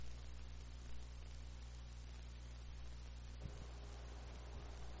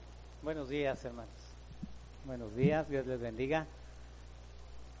Buenos días, hermanos. Buenos días, Dios les bendiga.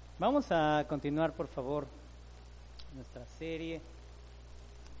 Vamos a continuar, por favor, nuestra serie.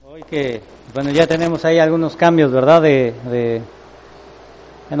 Hoy que, ya tenemos ahí algunos cambios, ¿verdad?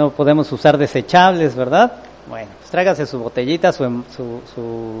 Ya no podemos usar desechables, ¿verdad? Bueno, pues tráigase su botellita, su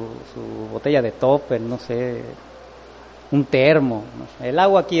botella de topper, no sé, un termo. No sé. El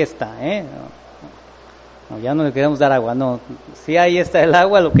agua aquí está, ¿eh? No, ya no le queremos dar agua, no. Si ahí está el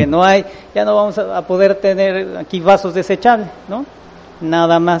agua, lo que no hay, ya no vamos a poder tener aquí vasos desechables, ¿no?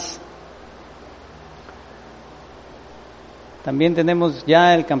 Nada más. También tenemos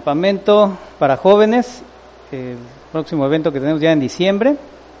ya el campamento para jóvenes, el próximo evento que tenemos ya en diciembre.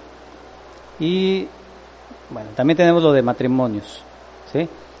 Y bueno, también tenemos lo de matrimonios, ¿sí?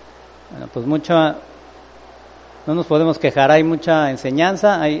 Bueno, pues no nos podemos quejar, hay mucha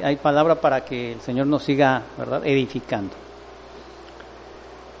enseñanza, hay palabra para que el Señor nos siga, ¿verdad?, edificando.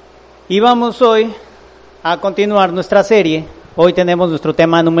 Y vamos hoy a continuar nuestra serie. Hoy tenemos nuestro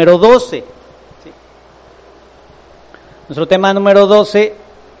tema número 12. ¿Sí? Nuestro tema número 12,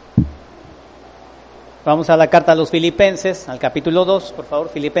 vamos a la carta a los Filipenses, al capítulo 2, por favor,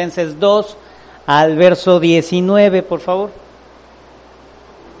 Filipenses 2, al verso 19, por favor.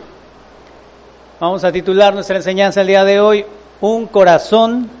 Vamos a titular nuestra enseñanza el día de hoy, Un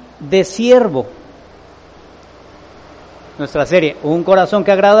corazón de siervo. Nuestra serie, Un corazón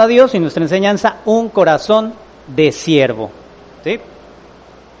que agrada a Dios, y nuestra enseñanza, Un corazón de siervo. ¿Sí?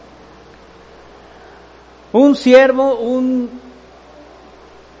 Un siervo,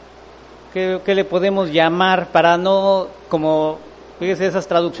 ¿qué le podemos llamar para no, como, fíjese esas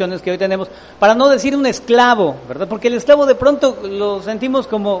traducciones que hoy tenemos, para no decir un esclavo, ¿verdad? Porque el esclavo de pronto lo sentimos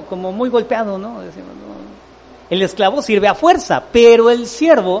como muy golpeado, ¿no? Decimos, no. El esclavo sirve a fuerza, pero el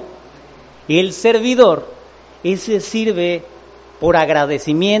siervo, el servidor, ese sirve por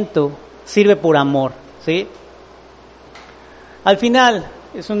agradecimiento, sirve por amor, ¿sí? Al final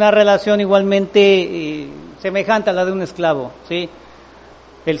es una relación igualmente semejante a la de un esclavo, ¿sí?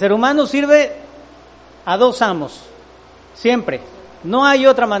 El ser humano sirve a dos amos, siempre. No hay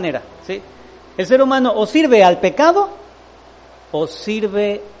otra manera, ¿sí? El ser humano o sirve al pecado o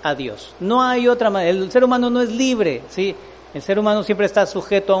sirve a Dios. No hay otra manera. El ser humano no es libre, ¿sí? El ser humano siempre está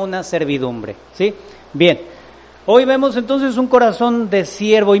sujeto a una servidumbre, ¿sí? Bien, hoy vemos entonces un corazón de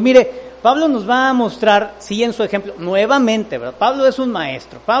siervo. Y mire, Pablo nos va a mostrar, sí, en su ejemplo, nuevamente, ¿verdad? Pablo es un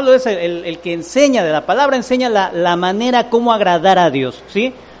maestro. Pablo es el que enseña de la palabra, enseña la manera cómo agradar a Dios,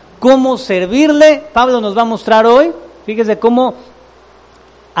 ¿sí? Cómo servirle. Pablo nos va a mostrar hoy, fíjese cómo,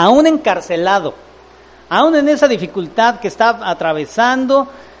 aún encarcelado, aún en esa dificultad que está atravesando,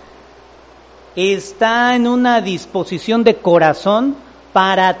 está en una disposición de corazón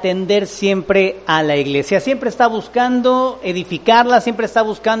para atender siempre a la iglesia. Siempre está buscando edificarla, siempre está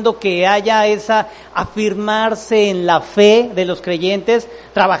buscando que haya esa afirmarse en la fe de los creyentes,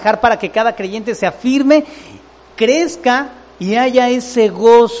 trabajar para que cada creyente se afirme, crezca y haya ese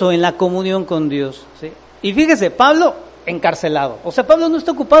gozo en la comunión con Dios, ¿sí? Y fíjese, Pablo encarcelado. O sea, Pablo no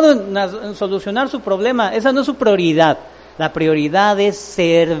está ocupado en solucionar su problema, esa no es su prioridad. La prioridad es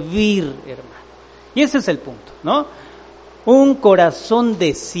servir, hermano. Y ese es el punto, ¿no? Un corazón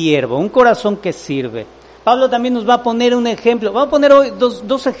de siervo, un corazón que sirve. Pablo también nos va a poner un ejemplo. Vamos a poner hoy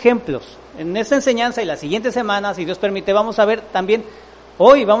dos ejemplos. En esta enseñanza y la siguiente semana, si Dios permite, vamos a ver también,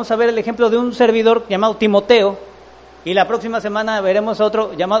 hoy vamos a ver el ejemplo de un servidor llamado Timoteo, y la próxima semana veremos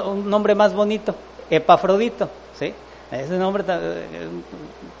otro llamado, un nombre más bonito, Epafrodito, ¿sí? Ese nombre,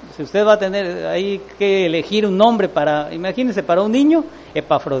 si usted va a tener ahí que elegir un nombre para, imagínese, para un niño,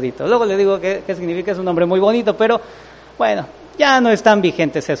 Epafrodito. Luego le digo qué significa, es un nombre muy bonito, pero bueno, ya no están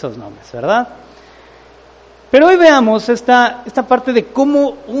vigentes esos nombres, ¿verdad? Pero hoy veamos esta parte de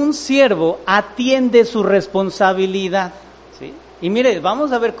cómo un siervo atiende su responsabilidad, ¿sí? Y mire,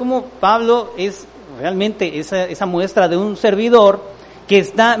 vamos a ver cómo Pablo es realmente esa muestra de un servidor que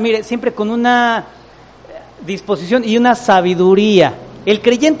está, mire, siempre con una disposición y una sabiduría. El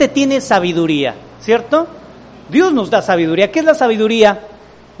creyente tiene sabiduría, ¿cierto? Dios nos da sabiduría. ¿Qué es la sabiduría?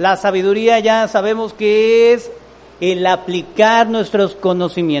 La sabiduría ya sabemos que es el aplicar nuestros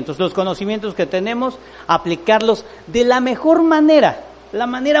conocimientos, los conocimientos que tenemos, aplicarlos de la mejor manera, la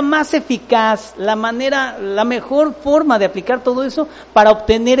manera más eficaz, la mejor forma de aplicar todo eso para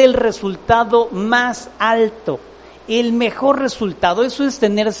obtener el resultado más alto, el mejor resultado. Eso es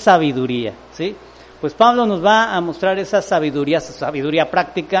tener sabiduría, ¿sí? Pues Pablo nos va a mostrar esa sabiduría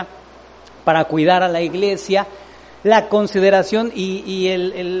práctica para cuidar a la iglesia, la consideración y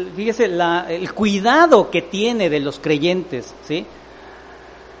fíjese, el cuidado que tiene de los creyentes, ¿sí?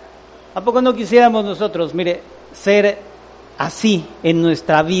 ¿A poco no quisiéramos nosotros, mire, ser así en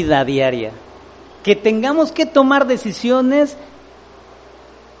nuestra vida diaria, que tengamos que tomar decisiones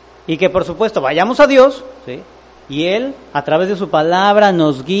y que por supuesto vayamos a Dios, ¿sí? Y Él a través de su palabra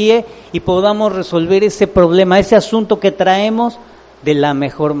nos guíe y podamos resolver ese problema, ese asunto que traemos de la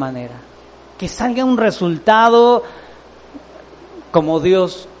mejor manera, que salga un resultado como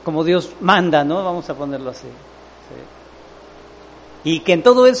Dios manda, ¿no? Vamos a ponerlo así, ¿sí? Y que en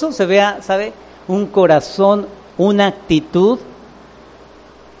todo eso se vea, ¿sabe? Un corazón, una actitud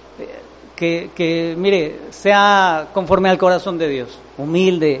que mire, sea conforme al corazón de Dios,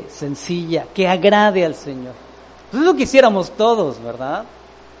 humilde, sencilla, que agrade al Señor. Eso lo quisiéramos todos, ¿verdad?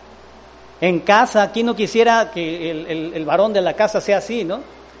 En casa, ¿quién no quisiera que el varón de la casa sea así, no?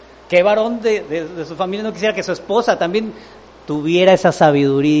 ¿Qué varón de su familia no quisiera que su esposa también tuviera esa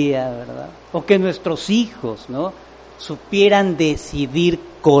sabiduría, ¿verdad? O que nuestros hijos, ¿no? Supieran decidir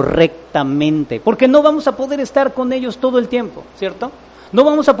correctamente, porque no vamos a poder estar con ellos todo el tiempo, ¿cierto? No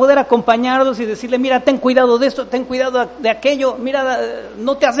vamos a poder acompañarlos y decirle, mira, ten cuidado de esto, ten cuidado de aquello, mira,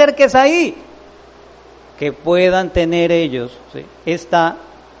 no te acerques ahí. Que puedan tener ellos, ¿sí?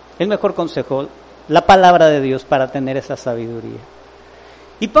 El mejor consejo, la palabra de Dios para tener esa sabiduría.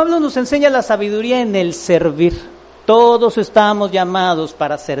 Y Pablo nos enseña la sabiduría en el servir. Todos estamos llamados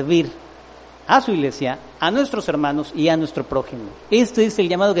para servir a su iglesia, a nuestros hermanos y a nuestro prójimo. Este es el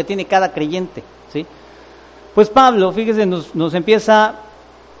llamado que tiene cada creyente, ¿sí? Pues Pablo, fíjese, nos empieza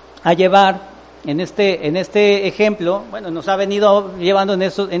a llevar en este ejemplo, bueno, nos ha venido llevando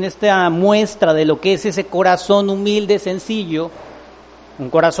en esta muestra de lo que es ese corazón humilde, sencillo, un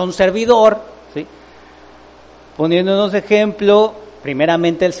corazón servidor, ¿sí? Poniéndonos de ejemplo,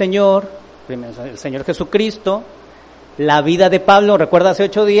 primeramente el Señor Jesucristo, la vida de Pablo. Recuerda hace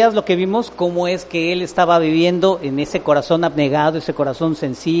 8 días lo que vimos, cómo es que él estaba viviendo en ese corazón abnegado, ese corazón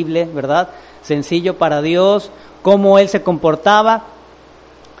sensible, ¿verdad? Sencillo para Dios, cómo él se comportaba.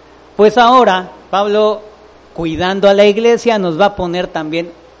 Pues ahora, Pablo, cuidando a la iglesia, nos va a poner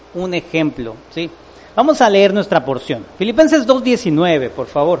también un ejemplo, ¿sí? Vamos a leer nuestra porción. Filipenses 2:19, por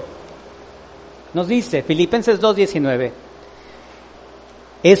favor. Nos dice, Filipenses 2:19.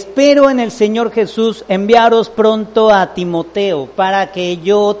 Espero en el Señor Jesús enviaros pronto a Timoteo, para que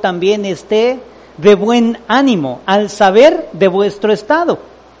yo también esté de buen ánimo al saber de vuestro estado.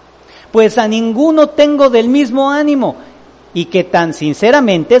 Pues a ninguno tengo del mismo ánimo, y que tan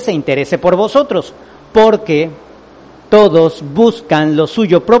sinceramente se interese por vosotros, porque todos buscan lo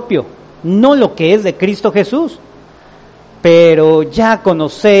suyo propio, no lo que es de Cristo Jesús. Pero ya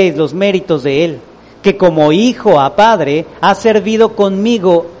conocéis los méritos de Él, que como hijo a padre ha servido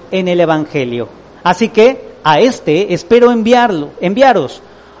conmigo en el Evangelio. Así que a espero enviaros,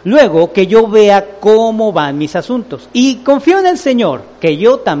 luego que yo vea cómo van mis asuntos. Y confío en el Señor, que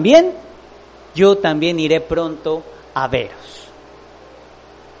yo también iré pronto a veros.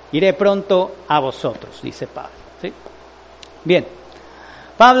 Iré pronto a vosotros, dice Pablo, ¿sí? Bien,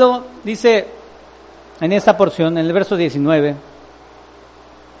 Pablo dice en esta porción, en el verso 19,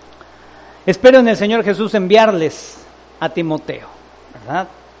 espero en el Señor Jesús enviarles a Timoteo, ¿verdad?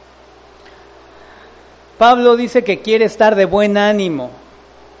 Pablo dice que quiere estar de buen ánimo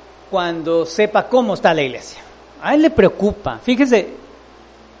cuando sepa cómo está la iglesia. A él le preocupa, fíjese,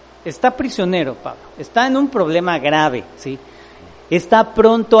 está prisionero Pablo, está en un problema grave, ¿sí? Está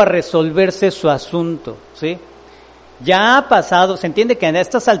pronto a resolverse su asunto, ¿sí? Ya ha pasado, se entiende que en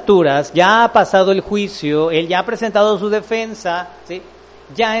estas alturas ya ha pasado el juicio, él ya ha presentado su defensa, ¿sí?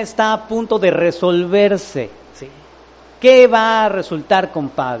 Ya está a punto de resolverse, ¿sí? ¿Qué va a resultar con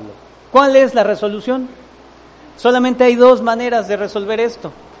Pablo? ¿Cuál es la resolución? Solamente hay 2 maneras de resolver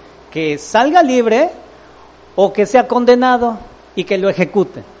esto: que salga libre o que sea condenado y que lo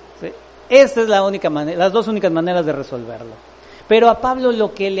ejecuten, ¿sí? Esta es la única manera, las 2 únicas maneras de resolverlo. Pero a Pablo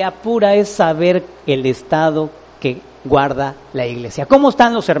lo que le apura es saber el estado que guarda la iglesia. ¿Cómo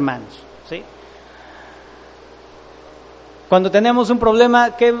están los hermanos? ¿Sí? Cuando tenemos un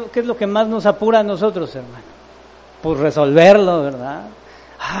problema, ¿qué es lo que más nos apura a nosotros, hermano? Pues resolverlo, ¿verdad?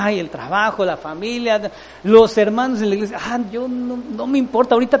 Ay, el trabajo, la familia, los hermanos en la iglesia. Yo no me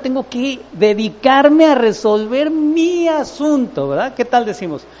importa, ahorita tengo que dedicarme a resolver mi asunto, ¿verdad? ¿Qué tal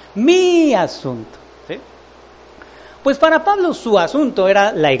decimos? Mi asunto, ¿sí? Pues para Pablo su asunto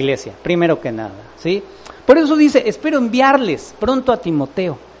era la iglesia, primero que nada, ¿sí? Por eso dice, espero enviarles pronto a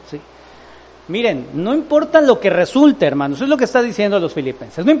Timoteo, ¿sí? Miren, no importa lo que resulte, hermanos, eso es lo que está diciendo a los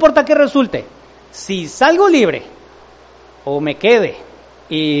filipenses, no importa qué resulte, si salgo libre o me quede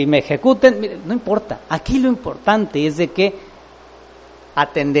y me ejecuten, miren, no importa, aquí lo importante es de que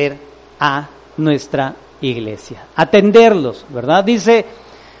atender a nuestra iglesia, atenderlos, ¿verdad? Dice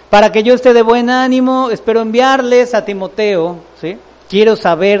Para que yo esté de buen ánimo, espero enviarles a Timoteo, ¿sí? Quiero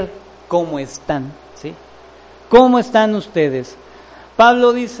saber cómo están, ¿sí? ¿Cómo están ustedes?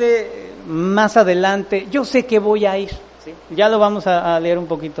 Pablo dice más adelante, yo sé que voy a ir, ¿sí? Ya lo vamos a leer un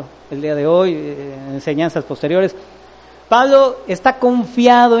poquito el día de hoy, en enseñanzas posteriores. Pablo está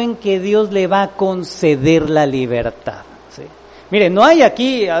confiado en que Dios le va a conceder la libertad, ¿sí? Mire, no hay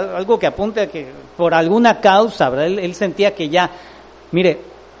aquí algo que apunte a que por alguna causa, ¿verdad? Él sentía que ya,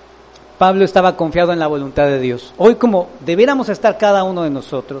 mire, Pablo estaba confiado en la voluntad de Dios. Hoy como debiéramos estar cada uno de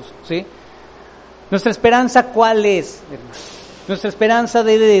nosotros, ¿sí? Nuestra esperanza, ¿cuál es, hermano? Nuestra esperanza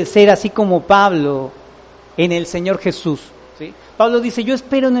debe de ser así como Pablo en el Señor Jesús, ¿sí? Pablo dice, yo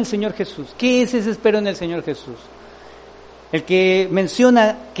espero en el Señor Jesús. ¿Qué es ese espero en el Señor Jesús? El que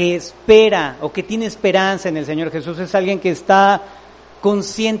menciona que espera o que tiene esperanza en el Señor Jesús es alguien que está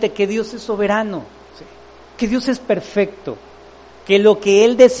consciente que Dios es soberano, ¿sí? Que Dios es perfecto, que lo que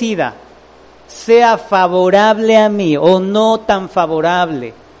Él decida, sea favorable a mí o no tan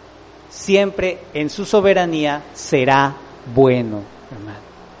favorable, siempre en su soberanía será bueno, hermano.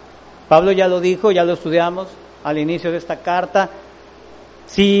 Pablo ya lo dijo, ya lo estudiamos al inicio de esta carta.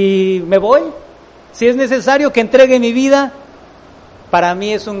 Si me voy, si es necesario que entregue mi vida, para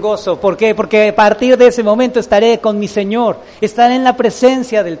mí es un gozo. ¿Por qué? Porque a partir de ese momento estaré con mi Señor, estaré en la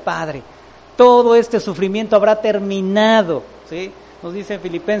presencia del Padre. Todo este sufrimiento habrá terminado, ¿sí? Nos dice en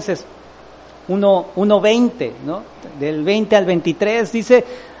Filipenses 1:20, ¿no? Del 20 al 23, dice,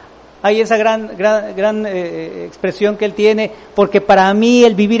 hay esa gran expresión que él tiene, porque para mí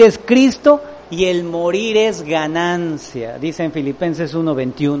el vivir es Cristo y el morir es ganancia, dice en Filipenses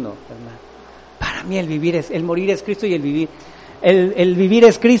 1:21, hermano. Para mí el morir es Cristo y el vivir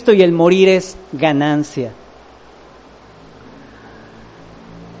es Cristo y el morir es ganancia.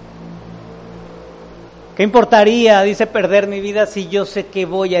 ¿Qué importaría, dice, perder mi vida si yo sé que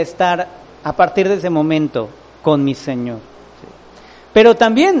voy a estar a partir de ese momento con mi Señor? Sí. Pero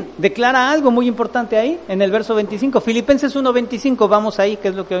también declara algo muy importante ahí, en el verso 25, Filipenses 1:25, vamos ahí, que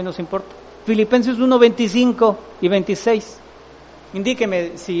es lo que hoy nos importa. Filipenses 1:25 y 26.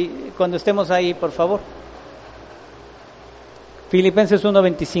 Indíqueme cuando estemos ahí, por favor. Filipenses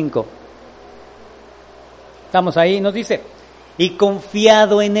 1:25. Estamos ahí, nos dice, y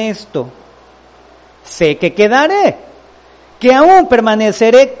confiado en esto, sé que quedaré, que aún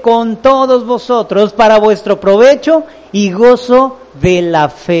permaneceré con todos vosotros para vuestro provecho y gozo de la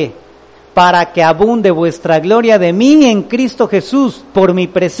fe, para que abunde vuestra gloria de mí en Cristo Jesús, por mi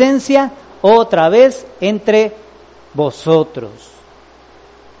presencia otra vez entre vosotros.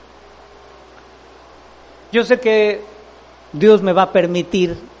 Yo sé que Dios me va a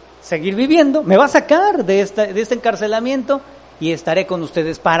permitir seguir viviendo, me va a sacar de este encarcelamiento y estaré con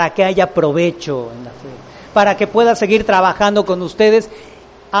ustedes para que haya provecho en la fe, para que pueda seguir trabajando con ustedes,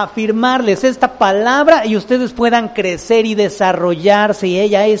 afirmarles esta palabra y ustedes puedan crecer y desarrollarse y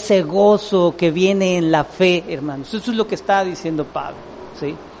ella ese gozo que viene en la fe, hermanos. Eso es lo que está diciendo Pablo,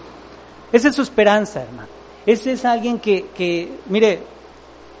 ¿sí? Esa es su esperanza, hermano. Ese es alguien que mire,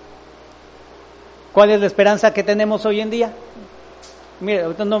 ¿cuál es la esperanza que tenemos hoy en día? Mire,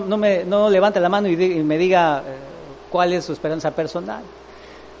 ahorita no levante la mano y me diga cuál es su esperanza personal.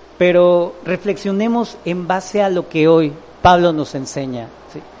 Pero reflexionemos en base a lo que hoy Pablo nos enseña,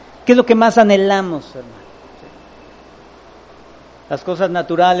 ¿sí? ¿Qué es lo que más anhelamos, hermano? ¿Sí? Las cosas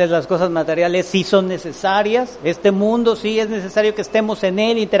naturales, las cosas materiales sí son necesarias. Este mundo sí es necesario que estemos en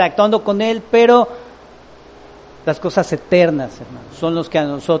él, interactuando con él, pero las cosas eternas, hermano, son los que a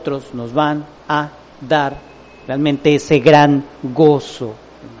nosotros nos van a dar realmente ese gran gozo,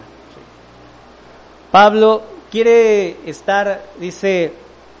 hermano. ¿Sí? Pablo quiere estar, dice,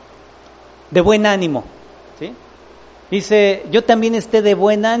 de buen ánimo, ¿sí? Dice, yo también esté de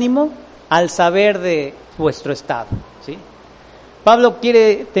buen ánimo al saber de vuestro estado, ¿sí? Pablo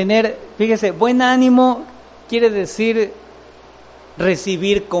quiere tener, fíjese, buen ánimo quiere decir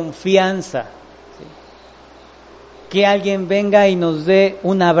recibir confianza, ¿sí? Que alguien venga y nos dé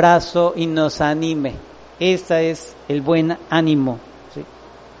un abrazo y nos anime. Este es el buen ánimo, ¿sí?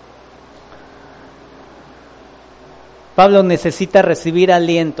 Pablo necesita recibir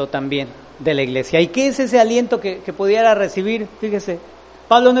aliento también de la iglesia. ¿Y qué es ese aliento que pudiera recibir? Fíjese,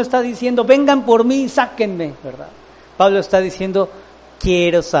 Pablo no está diciendo, vengan por mí, sáquenme, ¿verdad? Pablo está diciendo,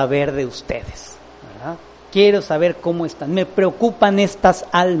 quiero saber de ustedes, ¿verdad? Quiero saber cómo están. Me preocupan estas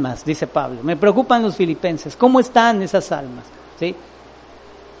almas, dice Pablo. Me preocupan los filipenses. ¿Cómo están esas almas? ¿Sí?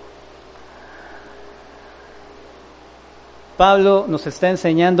 Pablo nos está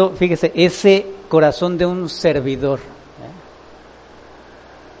enseñando, fíjese, ese corazón de un servidor.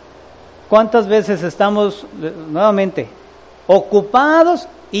 ¿Cuántas veces estamos, nuevamente, ocupados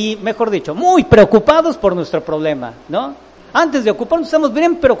y, mejor dicho, muy preocupados por nuestro problema, ¿no? Antes de ocuparnos, estamos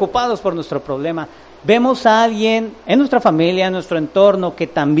bien preocupados por nuestro problema. Vemos a alguien en nuestra familia, en nuestro entorno, que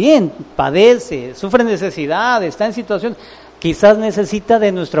también padece, sufre necesidad, está en situación, quizás necesita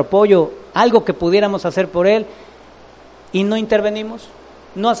de nuestro apoyo, algo que pudiéramos hacer por él, y no intervenimos,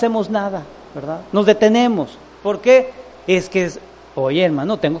 no hacemos nada, ¿verdad? Nos detenemos. ¿Por qué? Oye,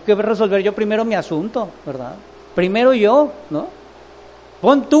 hermano, tengo que resolver yo primero mi asunto, ¿verdad? Primero yo, ¿no?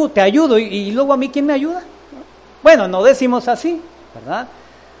 Pon tú, te ayudo, y luego a mí, ¿quién me ayuda? Bueno, no decimos así, ¿verdad?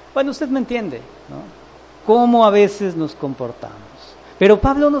 Bueno, usted me entiende, ¿no? Cómo a veces nos comportamos. Pero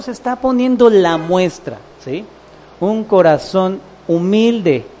Pablo nos está poniendo la muestra, ¿sí? Un corazón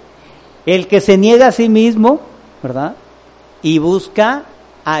humilde, el que se niega a sí mismo, ¿verdad? Y busca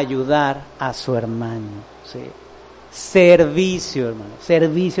ayudar a su hermano, ¿sí? Servicio, hermano,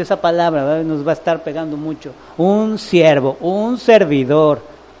 servicio, esa palabra, ¿verdad? Nos va a estar pegando mucho. Un siervo, un servidor,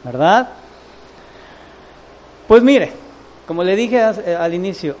 ¿verdad? Pues mire, como le dije al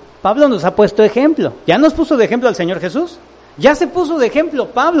inicio, Pablo nos ha puesto ejemplo. Ya nos puso de ejemplo al Señor Jesús. Ya se puso de ejemplo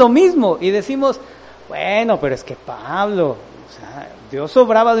Pablo mismo. Y decimos, bueno, pero es que Pablo, o sea, Dios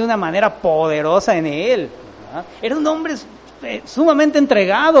obraba de una manera poderosa en él, ¿verdad? Era un hombre sumamente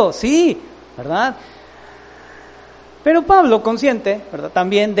entregado, sí, ¿verdad? Pero Pablo, consciente, ¿verdad?,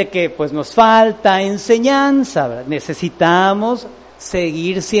 también de que pues nos falta enseñanza, ¿verdad? Necesitamos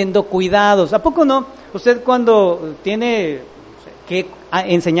seguir siendo cuidados. ¿A poco no? Usted cuando tiene que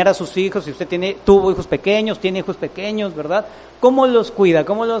enseñar a sus hijos, si usted tuvo hijos pequeños, tiene hijos pequeños, ¿verdad? ¿Cómo los cuida?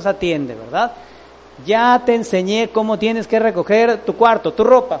 ¿Cómo los atiende, verdad? Ya te enseñé cómo tienes que recoger tu cuarto, tu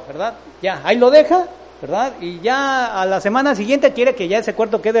ropa, ¿verdad? Ya, ahí lo deja, ¿verdad? Y ya a la semana siguiente quiere que ya ese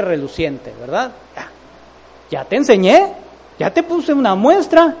cuarto quede reluciente, ¿verdad? Ya te enseñé, ya te puse una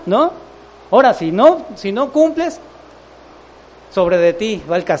muestra, ¿no? Ahora, si no cumples, sobre de ti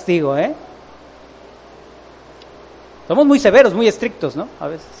va el castigo, ¿eh? Somos muy severos, muy estrictos, ¿no? A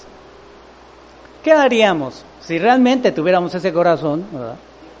veces. ¿Qué haríamos si realmente tuviéramos ese corazón, ¿verdad?,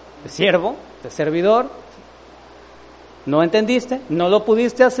 de siervo, de servidor? ¿No entendiste? ¿No lo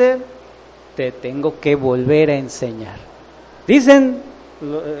pudiste hacer? Te tengo que volver a enseñar. Dicen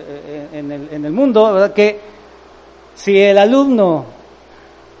en el mundo, ¿verdad?, que si el alumno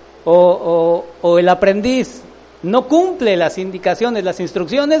o el aprendiz no cumple las indicaciones, las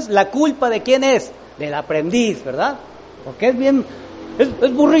instrucciones, ¿la culpa de quién es? Del aprendiz, ¿verdad? Porque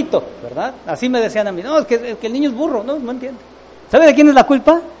es burrito, ¿verdad? Así me decían a mí, no, es que el niño es burro, no entiende. ¿Sabe de quién es la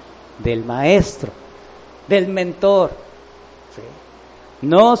culpa? Del maestro, del mentor, ¿sí?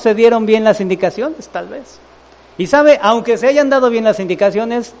 No se dieron bien las indicaciones, tal vez. Y sabe, aunque se hayan dado bien las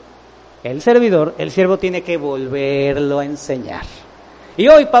indicaciones, el servidor, el siervo, tiene que volverlo a enseñar. Y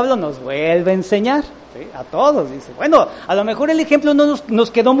hoy Pablo nos vuelve a enseñar, ¿sí?, a todos. Dice, bueno, a lo mejor el ejemplo no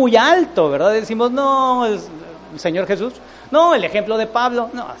nos quedó muy alto, ¿verdad? Decimos, no, el Señor Jesús, no, el ejemplo de Pablo,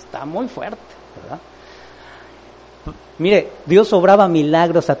 no, está muy fuerte, ¿verdad? Mire, Dios obraba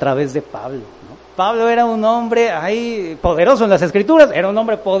milagros a través de Pablo, ¿no? Pablo era un hombre ahí poderoso en las Escrituras, era un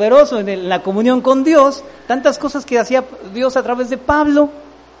hombre poderoso en la comunión con Dios, tantas cosas que hacía Dios a través de Pablo.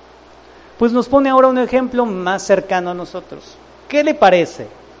 Pues nos pone ahora un ejemplo más cercano a nosotros. ¿Qué le parece?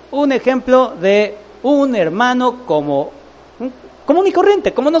 Un ejemplo de un hermano común y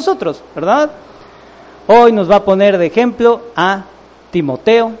corriente, como nosotros, ¿verdad? Hoy nos va a poner de ejemplo a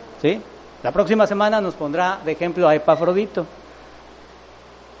Timoteo, ¿sí? La próxima semana nos pondrá de ejemplo a Epafrodito.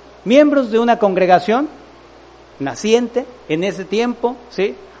 Miembros de una congregación naciente en ese tiempo,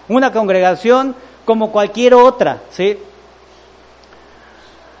 ¿sí? Una congregación como cualquier otra, ¿sí?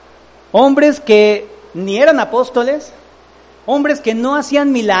 Hombres que ni eran apóstoles, hombres que no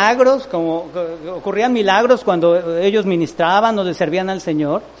hacían milagros, como ocurrían milagros cuando ellos ministraban o le servían al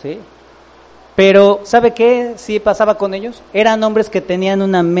Señor, ¿sí? Pero, ¿sabe qué sí pasaba con ellos? Eran hombres que tenían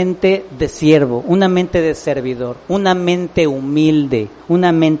una mente de siervo, una mente de servidor, una mente humilde,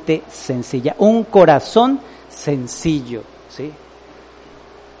 una mente sencilla, un corazón sencillo, ¿sí?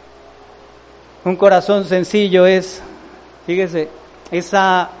 Un corazón sencillo es, fíjese,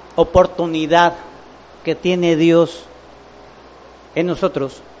 esa oportunidad que tiene Dios en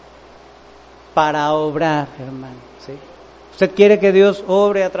nosotros para obrar, hermano, ¿sí? Usted quiere que Dios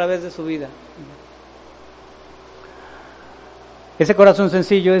obre a través de su vida. Ese corazón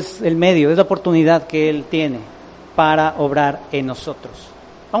sencillo es el medio, es la oportunidad que Él tiene para obrar en nosotros.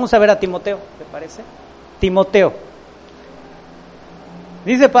 Vamos a ver a Timoteo, ¿te parece? Timoteo.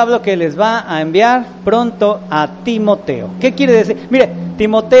 Dice Pablo que les va a enviar pronto a Timoteo. ¿Qué quiere decir? Mire,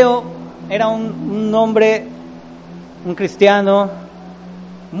 Timoteo era un hombre, un cristiano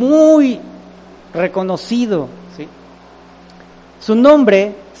muy reconocido, ¿sí? Su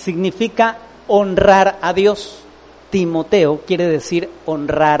nombre significa honrar a Dios. Timoteo quiere decir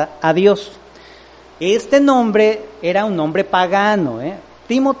honrar a Dios. Este nombre era un nombre pagano,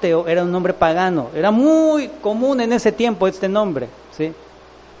 Timoteo era un nombre pagano. Era muy común en ese tiempo este nombre, ¿sí?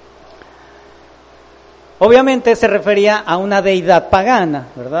 Obviamente se refería a una deidad pagana,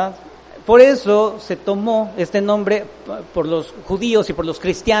 ¿verdad? Por eso se tomó este nombre por los judíos y por los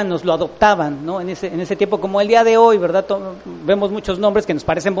cristianos, lo adoptaban, ¿no? En ese tiempo, como el día de hoy, ¿verdad? Vemos muchos nombres que nos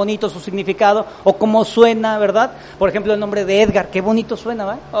parecen bonitos, su significado, o cómo suena, ¿verdad? Por ejemplo, el nombre de Edgar, qué bonito suena,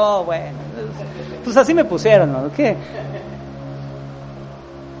 ¿va? Oh, bueno, pues así me pusieron, ¿no? ¿Qué?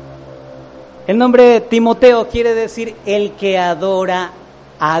 El nombre Timoteo quiere decir el que adora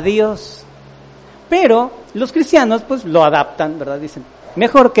a Dios. Pero los cristianos pues lo adaptan, ¿verdad? Dicen,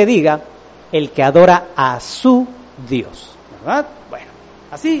 mejor que diga el que adora a su Dios, ¿verdad? Bueno,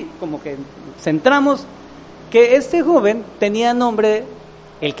 así como que centramos que este joven tenía nombre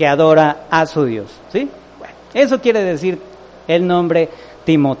el que adora a su Dios, ¿sí? Bueno, eso quiere decir el nombre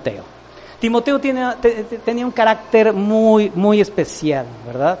Timoteo. Timoteo tenía un carácter muy, muy especial,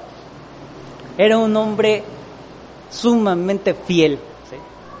 ¿verdad? Era un hombre sumamente fiel, ¿sí?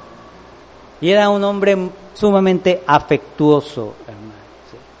 Y era un hombre sumamente afectuoso, hermano,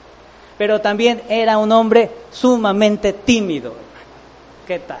 ¿sí? Pero también era un hombre sumamente tímido, hermano.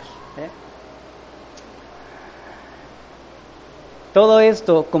 ¿Qué tal? Todo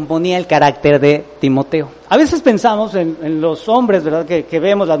esto componía el carácter de Timoteo. A veces pensamos en los hombres, ¿verdad? Que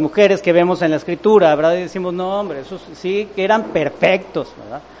vemos, las mujeres que vemos en la Escritura, ¿verdad? Y decimos, no, hombre, esos sí que eran perfectos,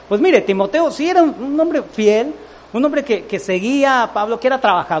 ¿verdad? Pues mire, Timoteo sí era un hombre fiel, un hombre que seguía a Pablo, que era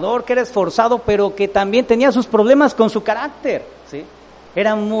trabajador, que era esforzado, pero que también tenía sus problemas con su carácter, ¿sí?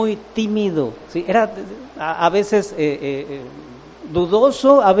 Era muy tímido, ¿sí? Era a veces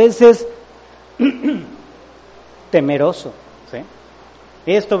dudoso, a veces temeroso, ¿sí?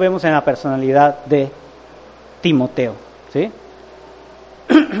 Esto vemos en la personalidad de Timoteo, ¿sí?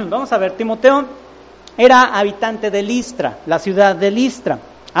 Vamos a ver, Timoteo era habitante de Listra, la ciudad de Listra.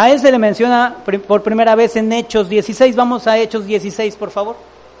 A él se le menciona por primera vez en Hechos 16. Vamos a Hechos 16, por favor.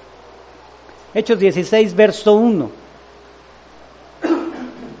 Hechos 16, verso 1.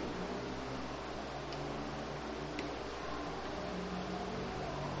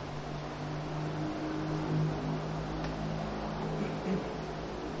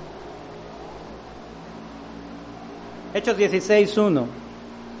 Hechos 16, 1.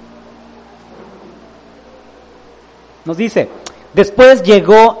 Nos dice: después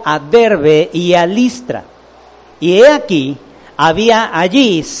llegó a Derbe y a Listra, y he aquí, había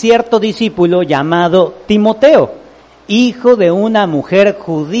allí cierto discípulo llamado Timoteo, hijo de una mujer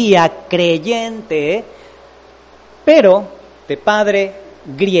judía creyente, pero de padre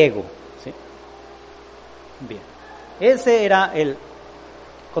griego, ¿sí? Bien, ese era el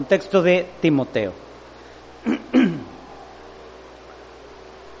contexto de Timoteo.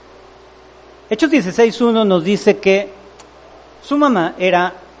 Hechos 16:1 nos dice que su mamá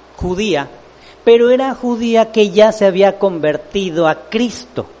era judía, pero era judía que ya se había convertido a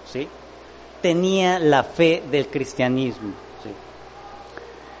Cristo, ¿sí? Tenía la fe del cristianismo, ¿sí?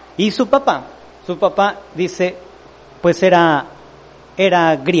 Y su papá dice, pues era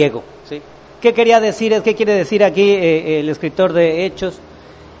griego, ¿sí? ¿Qué quiere decir aquí el escritor de Hechos?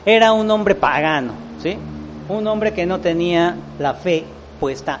 Era un hombre pagano, ¿sí? Un hombre que no tenía la fe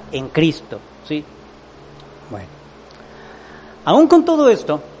puesta en Cristo, ¿sí? Bueno, aún con todo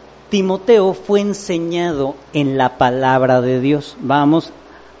esto, Timoteo fue enseñado en la palabra de Dios. Vamos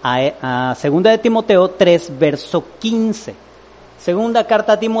a 2 de Timoteo 3, verso 15. Segunda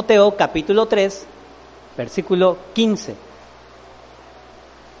carta a Timoteo, capítulo 3, versículo 15.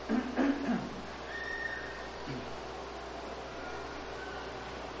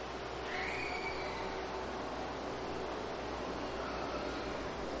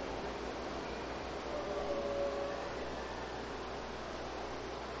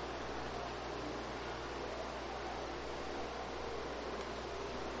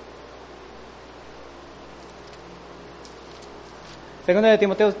 Segunda de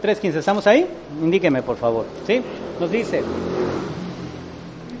Timoteo 3:15, ¿estamos ahí? Indíqueme, por favor, ¿sí? Nos dice: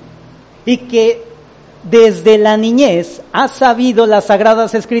 y que desde la niñez has sabido las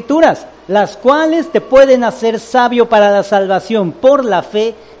sagradas escrituras, las cuales te pueden hacer sabio para la salvación por la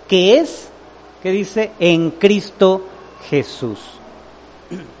fe que es, que dice, en Cristo Jesús.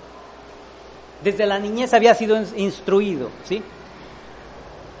 Desde la niñez había sido instruido, ¿sí?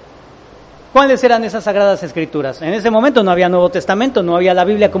 ¿Cuáles eran esas sagradas escrituras? En ese momento no había Nuevo Testamento, no había la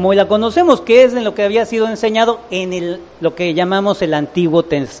Biblia como hoy la conocemos, que es en lo que había sido enseñado en lo que llamamos el Antiguo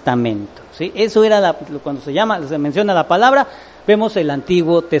Testamento, ¿sí? Eso era cuando se menciona la palabra vemos el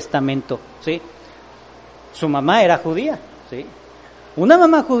Antiguo Testamento, ¿sí? Su mamá era judía, ¿sí? Una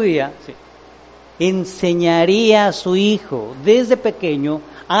mamá judía, ¿sí?, enseñaría a su hijo desde pequeño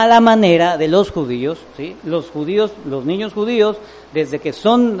a la manera de los judíos, ¿sí? Los niños judíos, desde que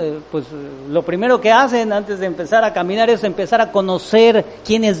son, pues lo primero que hacen antes de empezar a caminar es empezar a conocer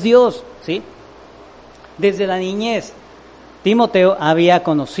quién es Dios, ¿sí? Desde la niñez, Timoteo había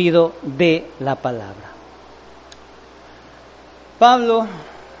conocido de la palabra. Pablo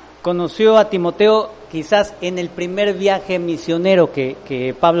conoció a Timoteo quizás en el primer viaje misionero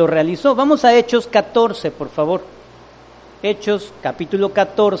que Pablo realizó. Vamos a Hechos 14, por favor. Hechos capítulo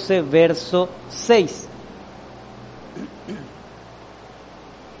 14, verso 6.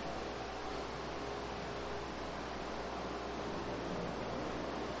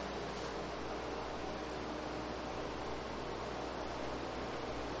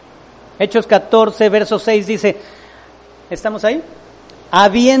 Hechos 14, verso 6 dice, ¿estamos ahí?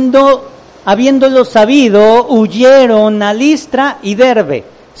 Habiéndolo sabido, huyeron a Listra y Derbe,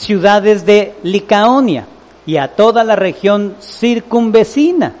 ciudades de Licaonia, y a toda la región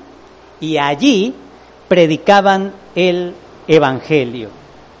circunvecina, y allí predicaban el Evangelio.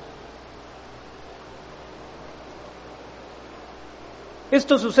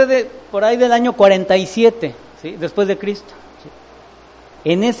 Esto sucede por ahí del año 47, ¿sí?, después de Cristo.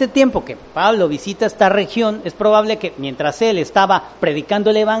 En ese tiempo que Pablo visita esta región, es probable que mientras él estaba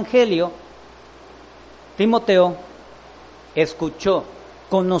predicando el Evangelio, Timoteo escuchó,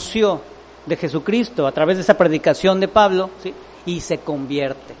 conoció de Jesucristo a través de esa predicación de Pablo, ¿sí?, y se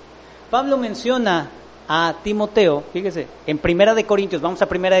convierte. Pablo menciona a Timoteo, fíjese, en Primera de Corintios, vamos a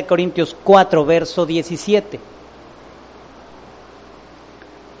Primera de Corintios 4, verso 17.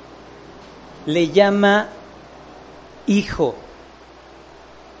 Le llama hijo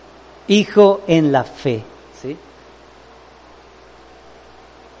en la fe, ¿sí?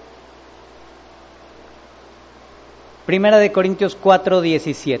 Primera de Corintios 4,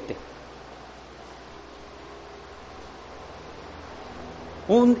 17.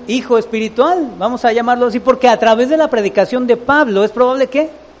 Un hijo espiritual, vamos a llamarlo así, porque a través de la predicación de Pablo es probable que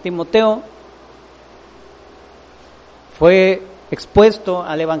Timoteo fue expuesto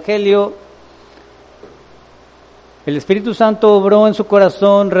al Evangelio. El Espíritu Santo obró en su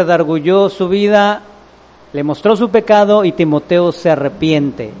corazón, redarguyó su vida, le mostró su pecado y Timoteo se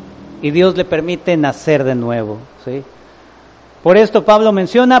arrepiente y Dios le permite nacer de nuevo, ¿sí? Por esto Pablo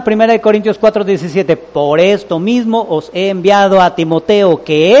menciona 1 Corintios 4:17, por esto mismo os he enviado a Timoteo,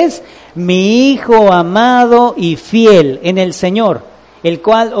 que es mi hijo amado y fiel en el Señor, el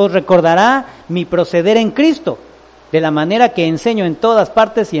cual os recordará mi proceder en Cristo, de la manera que enseño en todas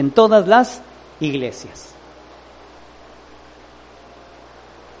partes y en todas las iglesias.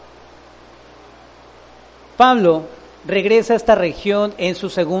 Pablo regresa a esta región en su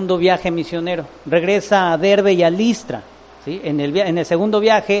segundo viaje misionero, regresa a Derbe y a Listra, ¿sí?, en el segundo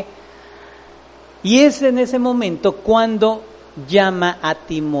viaje, y es en ese momento cuando llama a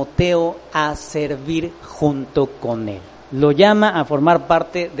Timoteo a servir junto con él. Lo llama a formar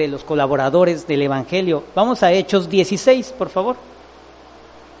parte de los colaboradores del Evangelio. Vamos a Hechos 16, por favor.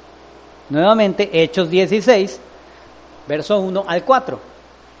 Nuevamente, Hechos 16, verso 1 al 4.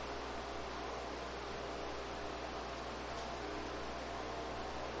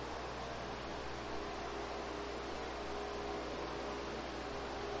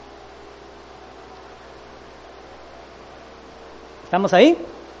 ¿Estamos ahí?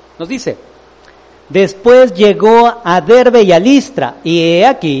 Nos dice, después llegó a Derbe y a Listra, y he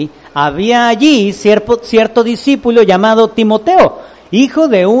aquí, había allí cierto discípulo llamado Timoteo, hijo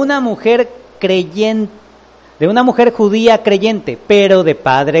de una mujer creyente, de una mujer judía creyente, pero de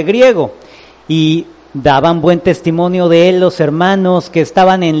padre griego, y daban buen testimonio de él los hermanos que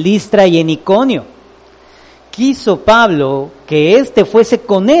estaban en Listra y en Iconio. Quiso Pablo que éste fuese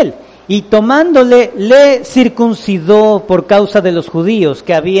con él, y tomándole, le circuncidó por causa de los judíos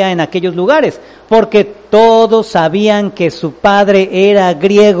que había en aquellos lugares, porque todos sabían que su padre era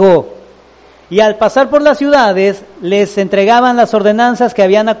griego. Y al pasar por las ciudades, les entregaban las ordenanzas que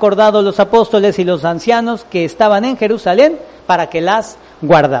habían acordado los apóstoles y los ancianos que estaban en Jerusalén para que las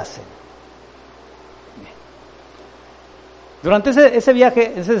guardasen. Durante ese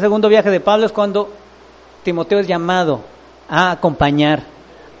viaje, ese segundo viaje de Pablo, es cuando Timoteo es llamado a acompañar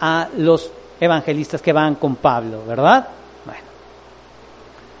a los evangelistas que van con Pablo, ¿verdad? Bueno,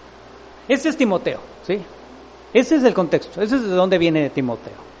 este es Timoteo, ¿sí? Ese es el contexto, ese es de dónde viene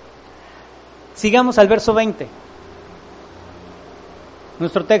Timoteo. Sigamos al verso 20.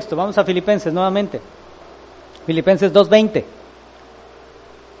 Nuestro texto, vamos a Filipenses nuevamente. Filipenses 2:20.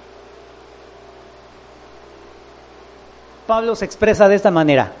 Pablo se expresa de esta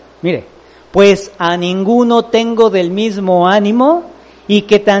manera. Mire, pues a ninguno tengo del mismo ánimo y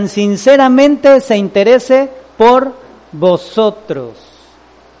que tan sinceramente se interese por vosotros.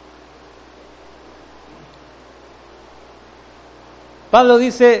 Pablo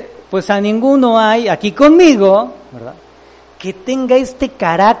dice, pues a ninguno hay aquí conmigo, ¿verdad?, que tenga este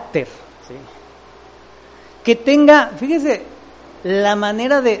carácter, ¿sí?, que tenga, fíjese, la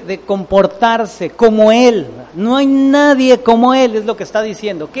manera de comportarse como él. No hay nadie como él, es lo que está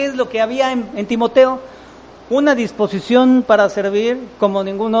diciendo. ¿Qué es lo que había en Timoteo? Una disposición para servir como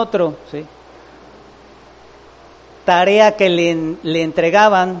ningún otro, ¿sí? Tarea que le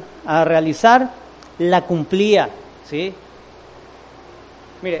entregaban a realizar, la cumplía, ¿sí?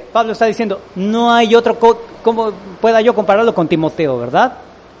 Mire, Pablo está diciendo, no hay otro, ¿cómo pueda yo compararlo con Timoteo, verdad?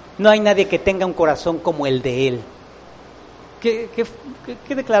 No hay nadie que tenga un corazón como el de él.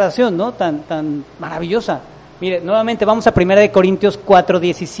 Qué declaración, ¿no? Tan maravillosa. Mire, nuevamente vamos a 1 Corintios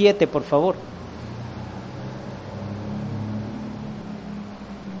 4:17, por favor.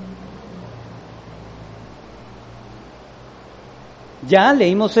 Ya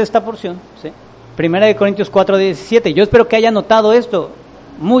leímos esta porción, ¿sí? 1 Corintios 4:17. Yo espero que haya notado esto,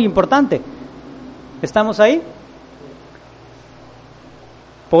 muy importante. ¿Estamos ahí?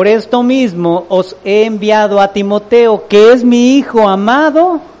 Por esto mismo os he enviado a Timoteo, que es mi hijo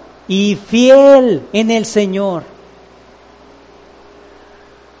amado y fiel en el Señor.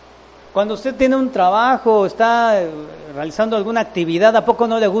 Cuando usted tiene un trabajo, está realizando alguna actividad, ¿a poco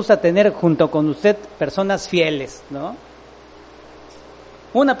no le gusta tener junto con usted personas fieles, no?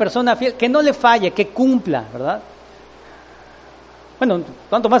 Una persona fiel, que no le falle, que cumpla, ¿verdad? Bueno,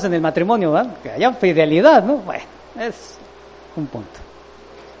 ¿cuánto más en el matrimonio, verdad? Que haya fidelidad, ¿no? Bueno, es un punto.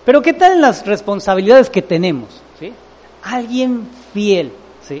 Pero ¿qué tal las responsabilidades que tenemos? ¿Sí? Alguien fiel,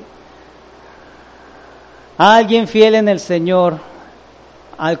 ¿sí? Alguien fiel en el Señor,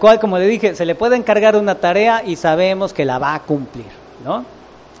 al cual, como le dije, se le puede encargar una tarea y sabemos que la va a cumplir, ¿no?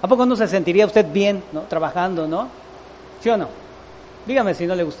 ¿A poco no se sentiría usted bien, ¿no?, trabajando, ¿no? ¿Sí o no? Dígame si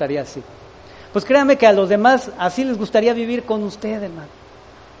no le gustaría así. Pues créame que a los demás así les gustaría vivir con usted, hermano.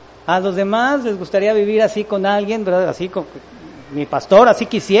 A los demás les gustaría vivir así con alguien, ¿verdad? Así con mi pastor, así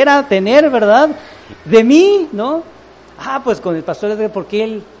quisiera tener, ¿verdad? De mí, ¿no? Pues con el pastor es porque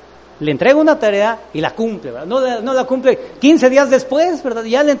él le entrega una tarea y la cumple, ¿verdad? No la cumple 15 días después, ¿verdad?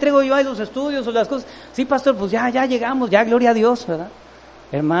 Ya le entrego yo ahí los estudios o las cosas. Sí, pastor, pues ya llegamos, ya gloria a Dios, ¿verdad?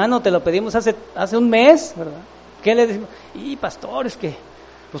 Hermano, te lo pedimos hace un mes, ¿verdad? ¿Qué le decimos? Y pastor, es que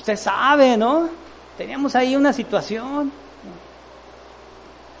usted sabe, ¿no? Teníamos ahí una situación.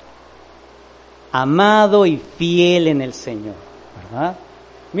 Amado y fiel en el Señor, ¿verdad?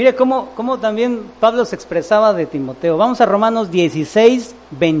 Mire cómo también Pablo se expresaba de Timoteo. Vamos a Romanos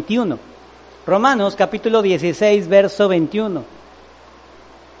 16:21. Romanos capítulo 16, verso 21.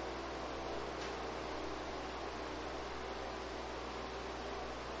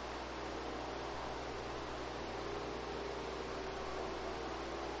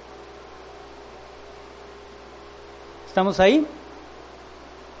 ¿Estamos ahí?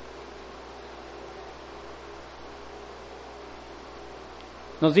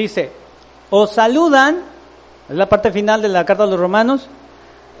 Nos dice, os saludan, es la parte final de la carta a los romanos,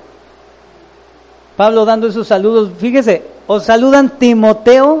 Pablo dando esos saludos, fíjese, os saludan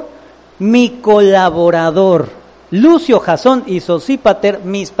Timoteo, mi colaborador, Lucio, Jasón y Sosípater,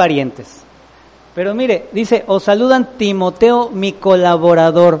 mis parientes. Pero mire, dice, os saludan Timoteo, mi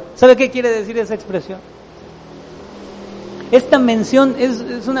colaborador. ¿Sabe qué quiere decir esa expresión? Esta mención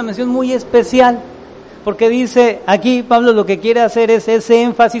es una mención muy especial, porque dice, aquí Pablo lo que quiere hacer es ese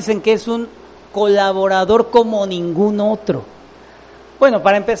énfasis en que es un colaborador como ningún otro. Bueno,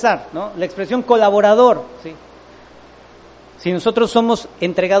 para empezar, ¿no?, la expresión colaborador, ¿sí? Si nosotros somos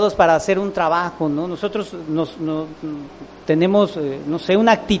entregados para hacer un trabajo, ¿no?, nosotros tenemos,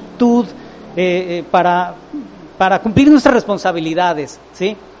 una actitud para cumplir nuestras responsabilidades,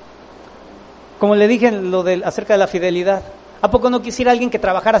 ¿sí? Como le dije acerca de la fidelidad, ¿a poco no quisiera alguien que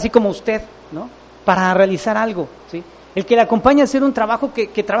trabajara así como usted, ¿no?, para realizar algo, ¿sí? El que le acompañe a hacer un trabajo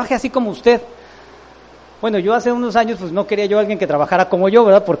que trabaje así como usted. Bueno, yo hace unos años pues no quería yo a alguien que trabajara como yo,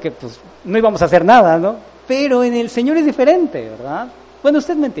 ¿verdad? Porque pues no íbamos a hacer nada, ¿no? Pero en el Señor es diferente, ¿verdad? Bueno,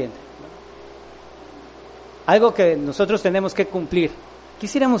 usted me entiende. Algo que nosotros tenemos que cumplir.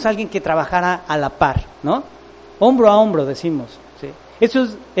 Quisiéramos a alguien que trabajara a la par, ¿no? Hombro a hombro, decimos, ¿sí? Eso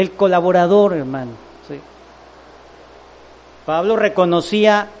es el colaborador, hermano, ¿sí? Pablo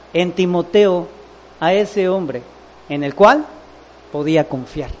reconocía en Timoteo a ese hombre en el cual podía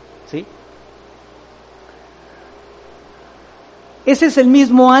confiar, ¿sí? Ese es el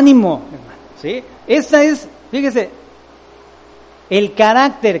mismo ánimo, hermano, ¿sí? Esa es, fíjese, El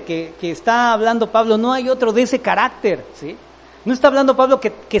carácter que está hablando Pablo, no hay otro de ese carácter, ¿sí? No está hablando Pablo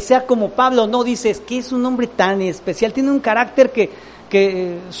que sea como Pablo, no, dice, es que es un hombre tan especial, tiene un carácter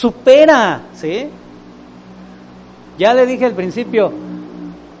que supera, ¿sí? Ya le dije al principio,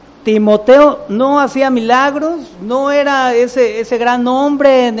 Timoteo no hacía milagros, no era ese gran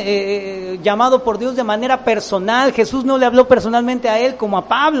hombre llamado por Dios de manera personal, Jesús no le habló personalmente a él como a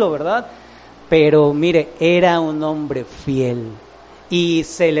Pablo, ¿verdad? Pero mire, era un hombre fiel y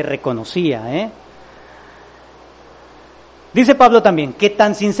se le reconocía, ¿eh? Dice Pablo también, que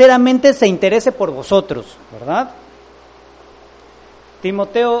tan sinceramente se interese por vosotros, ¿verdad?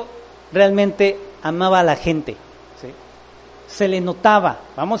 Timoteo realmente amaba a la gente, ¿sí? Se le notaba.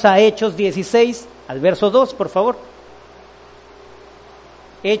 Vamos a Hechos 16, al verso 2, por favor.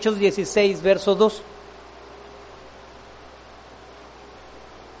 Hechos 16, verso 2.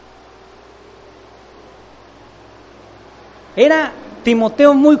 Era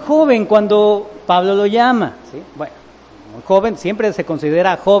Timoteo muy joven cuando Pablo lo llama, ¿sí? Bueno, muy joven, siempre se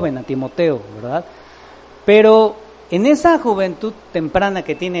considera joven a Timoteo, ¿verdad? Pero en esa juventud temprana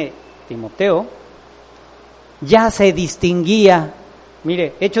que tiene Timoteo, ya se distinguía.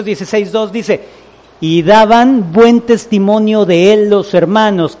 Mire, Hechos 16:2 dice, y daban buen testimonio de él los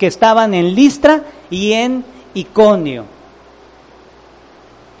hermanos que estaban en Listra y en Iconio.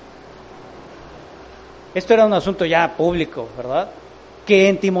 Esto era un asunto ya público, ¿verdad? Que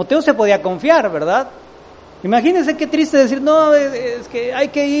en Timoteo se podía confiar, ¿verdad? Imagínense qué triste decir, no, es que hay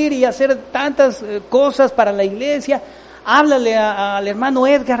que ir y hacer tantas cosas para la iglesia, háblale al hermano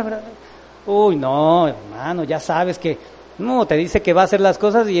Edgar, ¿verdad? Uy, no, hermano, ya sabes que, no, te dice que va a hacer las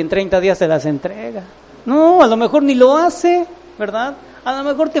cosas y en 30 días te las entrega. No, a lo mejor ni lo hace, ¿verdad? A lo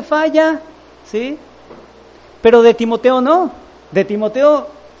mejor te falla, ¿sí? Pero de Timoteo no, de Timoteo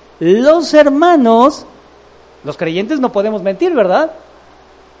los hermanos, los creyentes no podemos mentir, ¿verdad?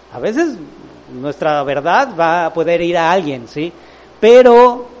 A veces nuestra verdad va a poder ir a alguien, ¿sí?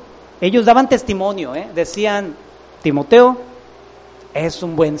 Pero ellos daban testimonio, decían, Timoteo es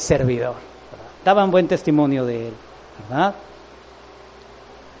un buen servidor, ¿verdad? Daban buen testimonio de él, ¿verdad?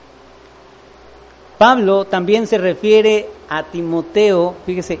 Pablo también se refiere a Timoteo,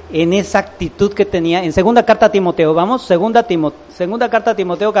 fíjese, en esa actitud que tenía, en segunda carta a Timoteo, vamos, segunda carta a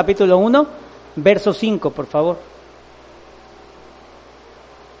Timoteo, capítulo 1, verso 5, por favor.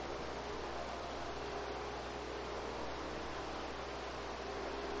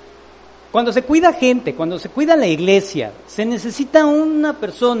 Cuando se cuida gente, cuando se cuida la iglesia, se necesita una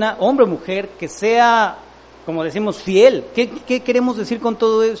persona, hombre o mujer, que sea, como decimos, fiel. ¿Qué queremos decir con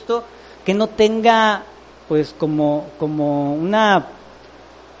todo esto? Que no tenga, pues, como una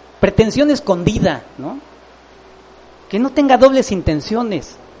pretensión escondida, ¿no? Que no tenga dobles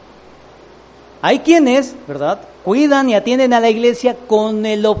intenciones. Hay quienes, ¿verdad?, cuidan y atienden a la iglesia con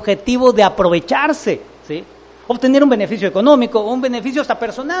el objetivo de aprovecharse, ¿sí? Obtener un beneficio económico o un beneficio hasta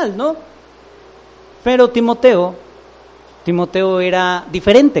personal, ¿no? Pero Timoteo era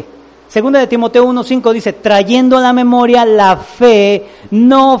diferente. Segunda de Timoteo 1:5 dice, trayendo a la memoria la fe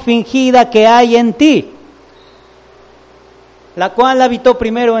no fingida que hay en ti, la cual habitó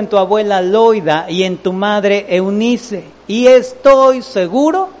primero en tu abuela Loida y en tu madre Eunice, y estoy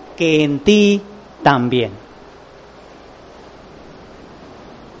seguro que en ti también.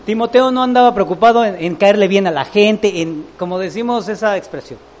 Timoteo no andaba preocupado en caerle bien a la gente, en, como decimos esa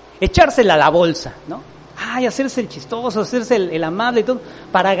expresión, echársela a la bolsa, ¿no? Ay, hacerse el chistoso, hacerse el amable y todo,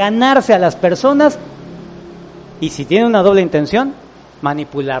 para ganarse a las personas, y si tiene una doble intención,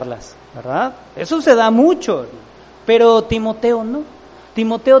 manipularlas, ¿verdad? Eso se da mucho, pero Timoteo no.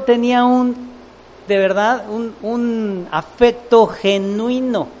 Timoteo tenía de verdad, un afecto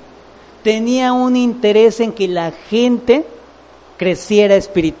genuino, tenía un interés en que la gente creciera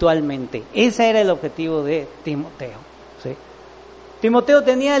espiritualmente. Ese era el objetivo de Timoteo, ¿sí? Timoteo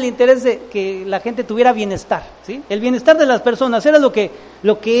tenía el interés de que la gente tuviera bienestar, ¿sí? El bienestar de las personas era lo que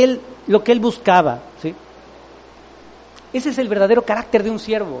él buscaba, ¿sí? Ese es el verdadero carácter de un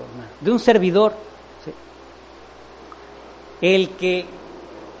siervo, de un servidor, ¿sí? El que,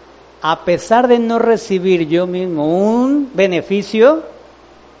 a pesar de no recibir yo mismo un beneficio,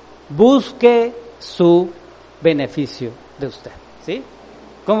 busque su beneficio de usted, ¿sí?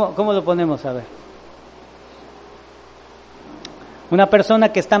 ¿Cómo lo ponemos a ver? Una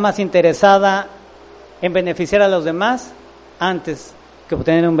persona que está más interesada en beneficiar a los demás antes que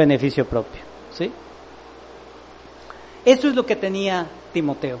obtener un beneficio propio, ¿sí? Eso es lo que tenía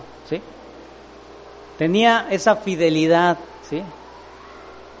Timoteo, ¿sí? Tenía esa fidelidad, ¿sí?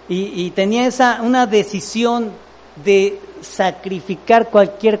 Y tenía una decisión de sacrificar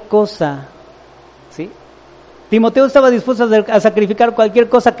cualquier cosa, ¿sí? Timoteo estaba dispuesto a sacrificar cualquier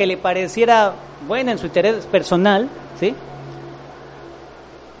cosa que le pareciera buena en su interés personal, ¿sí?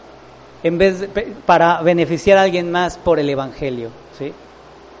 En vez para beneficiar a alguien más por el evangelio, ¿sí?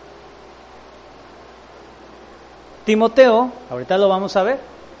 Timoteo, ahorita lo vamos a ver,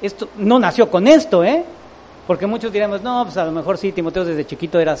 esto no nació con esto, porque muchos diremos, no, pues a lo mejor sí, Timoteo desde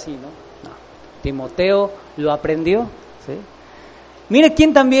chiquito era así, ¿no? No, Timoteo lo aprendió, ¿sí? Mire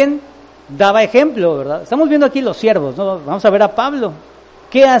quién también daba ejemplo, ¿verdad? Estamos viendo aquí los siervos, ¿no? Vamos a ver a Pablo.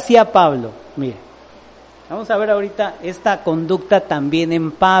 ¿Qué hacía Pablo? Mire, vamos a ver ahorita esta conducta también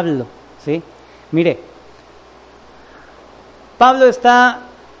en Pablo, ¿sí? Mire, Pablo está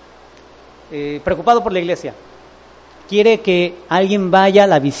preocupado por la iglesia. Quiere que alguien vaya,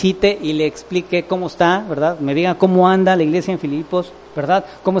 la visite y le explique cómo está, ¿verdad? Me diga cómo anda la iglesia en Filipos, ¿verdad?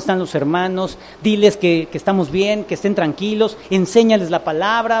 Cómo están los hermanos, diles que estamos bien, que estén tranquilos, enséñales la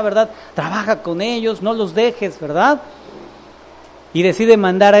palabra, ¿verdad? Trabaja con ellos, no los dejes, ¿verdad? Y decide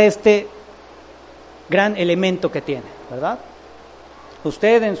mandar a este gran elemento que tiene, ¿verdad?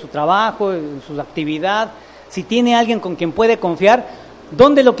 Usted en su trabajo, en su actividad, si tiene alguien con quien puede confiar,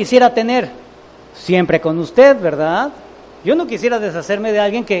 ¿dónde lo quisiera tener? Siempre con usted, ¿verdad? Yo no quisiera deshacerme de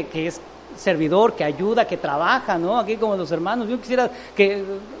alguien que es servidor, que ayuda, que trabaja, ¿no? Aquí como los hermanos, yo quisiera que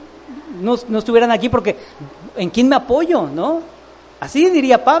no estuvieran aquí porque ¿en quién me apoyo, no? Así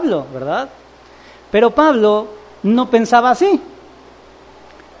diría Pablo, ¿verdad? Pero Pablo no pensaba así.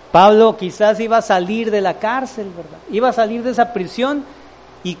 Pablo quizás iba a salir de la cárcel, ¿verdad? Iba a salir de esa prisión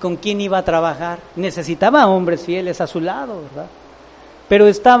y ¿con quién iba a trabajar? Necesitaba hombres fieles a su lado, ¿verdad? Pero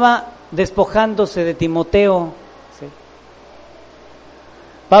estaba despojándose de Timoteo, ¿sí?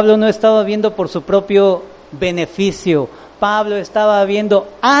 Pablo no estaba viendo por su propio beneficio. Pablo estaba viendo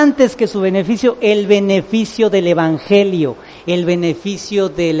antes que su beneficio, el beneficio del evangelio, el beneficio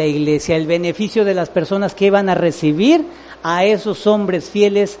de la iglesia, el beneficio de las personas que iban a recibir a esos hombres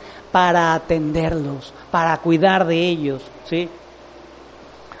fieles para atenderlos, para cuidar de ellos, ¿sí?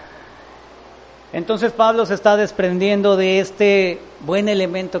 Entonces Pablo se está desprendiendo de este buen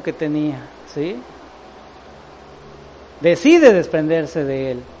elemento que tenía, ¿sí? Decide desprenderse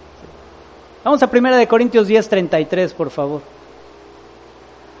de él. Vamos a 1 Corintios 10:33, por favor.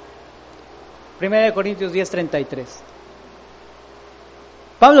 1 Corintios 10:33.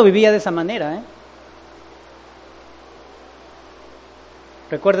 Pablo vivía de esa manera,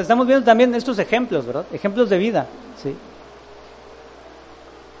 Recuerda, estamos viendo también estos ejemplos, ¿verdad? Ejemplos de vida, ¿sí?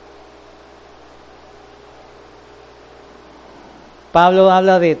 Pablo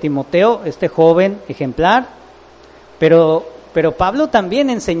habla de Timoteo, este joven ejemplar, pero Pablo también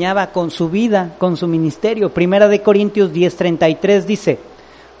enseñaba con su vida, con su ministerio. 1 Corintios 10:33 dice,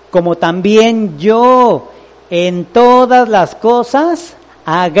 como también yo en todas las cosas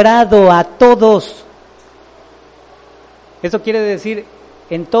agrado a todos. Eso quiere decir,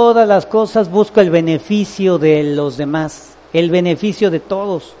 en todas las cosas busco el beneficio de los demás, el beneficio de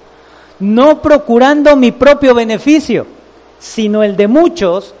todos, no procurando mi propio beneficio, sino el de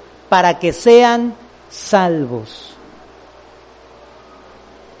muchos, para que sean salvos.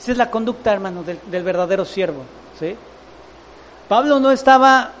 Esa es la conducta, hermano, del verdadero siervo, ¿sí? Pablo no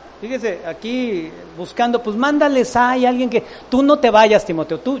estaba, fíjese, aquí buscando, pues mándales a alguien que, tú no te vayas,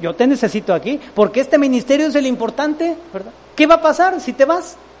 Timoteo, yo te necesito aquí, porque este ministerio es el importante, ¿verdad? ¿Qué va a pasar si te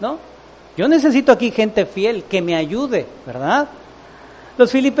vas? ¿No? Yo necesito aquí gente fiel que me ayude, ¿verdad? Los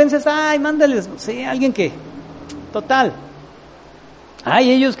filipenses, mándales, sí, alguien que, total,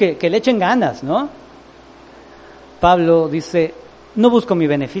 hay ellos que le echen ganas, ¿no? Pablo dice, no busco mi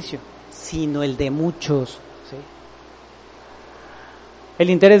beneficio, sino el de muchos, ¿sí? El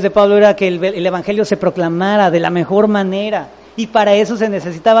interés de Pablo era que el evangelio se proclamara de la mejor manera, y para eso se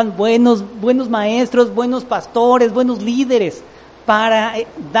necesitaban buenos maestros, buenos pastores, buenos líderes, para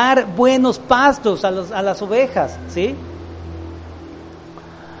dar buenos pastos a las ovejas, ¿sí?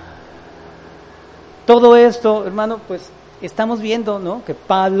 Todo esto, hermano, pues estamos viendo, ¿no? Que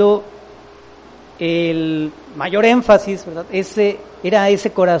Pablo, el mayor énfasis, ¿verdad? Era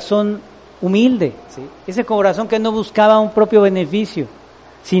ese corazón humilde, ¿sí? Ese corazón que no buscaba un propio beneficio,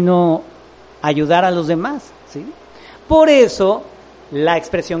 sino ayudar a los demás, ¿sí? Por eso, la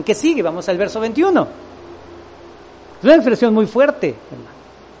expresión que sigue, vamos al verso 21. Es una expresión muy fuerte, hermano.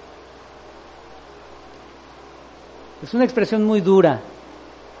 Es una expresión muy dura.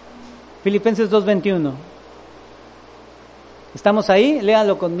 Filipenses 2:21. ¿Estamos ahí?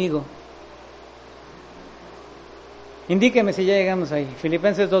 Léalo conmigo. Indíqueme si ya llegamos ahí.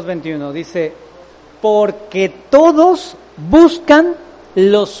 Filipenses 2:21 dice, porque todos buscan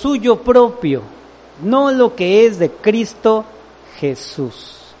lo suyo propio, no lo que es de Cristo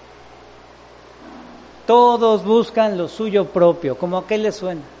Jesús. Todos buscan lo suyo propio. ¿Cómo a qué les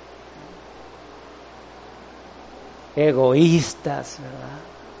suena? Egoístas, ¿verdad?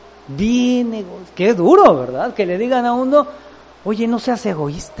 Bien egoístas. Qué duro, ¿verdad? Que le digan a uno, oye, no seas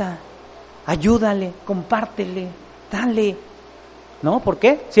egoísta. Ayúdale, compártele, dale. ¿No? ¿Por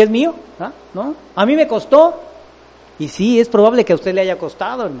qué? Si es mío, ¿no? A mí me costó. Y sí, es probable que a usted le haya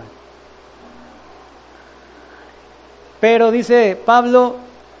costado, hermano. Pero dice Pablo,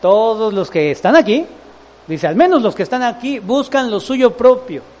 todos los que están aquí, dice, al menos los que están aquí, buscan lo suyo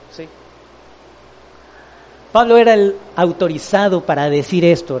propio. ¿Sí? Pablo era el autorizado para decir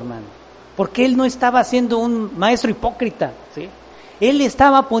esto, hermano. Porque él no estaba siendo un maestro hipócrita. ¿Sí? Él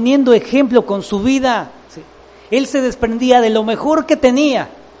estaba poniendo ejemplo con su vida. ¿Sí? Él se desprendía de lo mejor que tenía.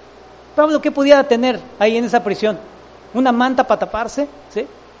 Pablo, ¿qué podía tener ahí en esa prisión? Una manta para taparse, ¿sí?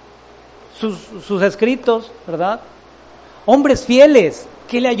 Sus escritos, ¿verdad? Hombres fieles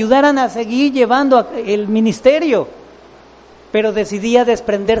que le ayudaran a seguir llevando el ministerio, pero decidía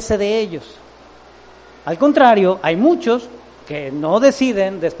desprenderse de ellos. Al contrario, hay muchos que no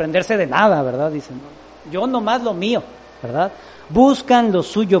deciden desprenderse de nada, ¿verdad? Dicen, yo nomás lo mío, ¿verdad? Buscan lo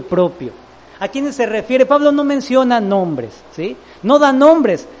suyo propio. ¿A quiénes se refiere? Pablo no menciona nombres, ¿sí? No da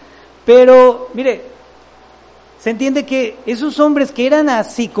nombres, pero mire, se entiende que esos hombres que eran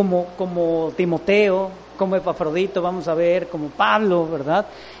así como Timoteo, como Epafrodito, vamos a ver, como Pablo, ¿verdad?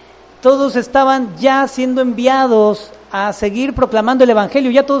 Todos estaban ya siendo enviados a seguir proclamando el Evangelio,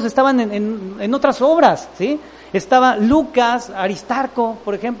 ya todos estaban en otras obras, ¿sí? Estaba Lucas, Aristarco,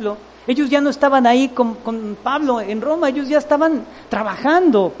 por ejemplo. Ellos ya no estaban ahí con Pablo en Roma, ellos ya estaban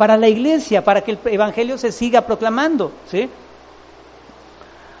trabajando para la iglesia, para que el Evangelio se siga proclamando, ¿sí?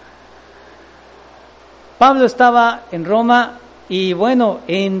 Pablo estaba en Roma y bueno,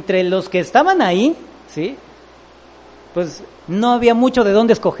 entre los que estaban ahí, ¿sí? Pues no había mucho de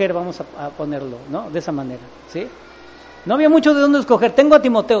dónde escoger, vamos a ponerlo, ¿no? De esa manera, ¿sí? No había mucho de dónde escoger. Tengo a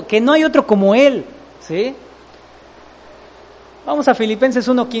Timoteo, que no hay otro como él, ¿sí? Vamos a Filipenses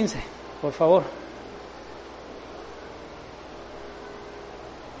 1:15, por favor.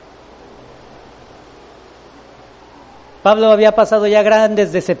 Pablo había pasado ya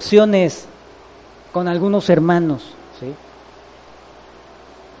grandes decepciones con algunos hermanos, ¿sí?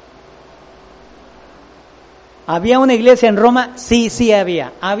 ¿Había una iglesia en Roma? Sí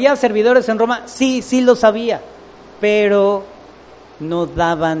había. ¿Había servidores en Roma? Sí los había. Pero no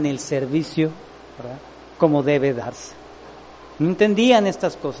daban el servicio, ¿verdad?, como debe darse. No entendían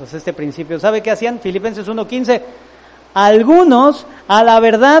estas cosas, este principio. ¿Sabe qué hacían? Filipenses 1:15. Algunos, a la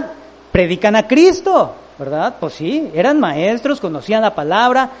verdad, predican a Cristo, ¿verdad? Pues sí, eran maestros, conocían la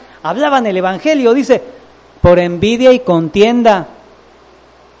palabra, hablaban el Evangelio, dice, por envidia y contienda,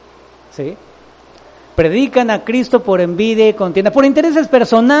 ¿sí? Predican a Cristo por envidia y contienda, por intereses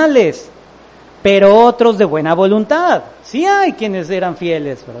personales, pero otros de buena voluntad. Sí hay quienes eran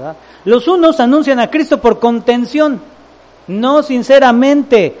fieles, ¿verdad? Los unos anuncian a Cristo por contención, no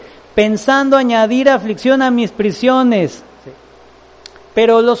sinceramente, pensando añadir aflicción a mis prisiones, ¿sí?,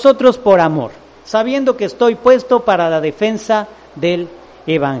 pero los otros por amor, sabiendo que estoy puesto para la defensa del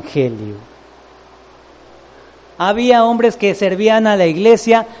Evangelio. Había hombres que servían a la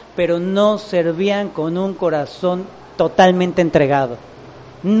iglesia, pero no servían con un corazón totalmente entregado.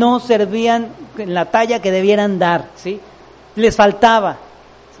 No servían en la talla que debieran dar, ¿sí? Les faltaba.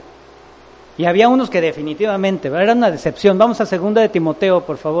 Y había unos que definitivamente, ¿verdad?, era una decepción. Vamos a 2 de Timoteo,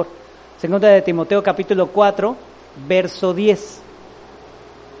 por favor. 2 de Timoteo, capítulo 4, verso 10.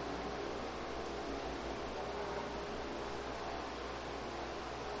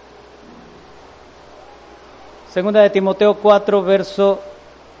 Segunda de Timoteo 4, verso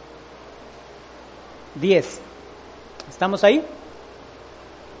 10. ¿Estamos ahí?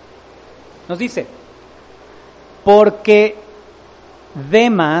 Nos dice, porque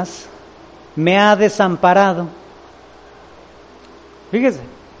Demas me ha desamparado. Fíjese,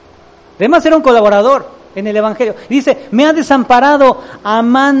 Demas era un colaborador en el Evangelio. Dice, me ha desamparado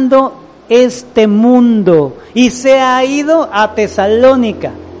amando este mundo y se ha ido a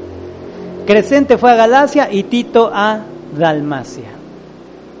Tesalónica. Crescente fue a Galacia y Tito a Dalmacia.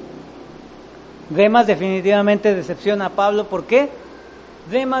 Demas definitivamente decepciona a Pablo. ¿Por qué?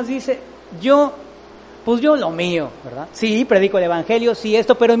 Demas dice, yo lo mío, ¿verdad? Sí, predico el Evangelio, sí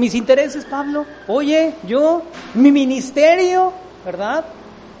esto, pero en mis intereses, Pablo, oye, mi ministerio, ¿verdad?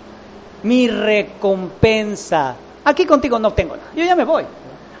 Mi recompensa. Aquí contigo no tengo nada, yo ya me voy.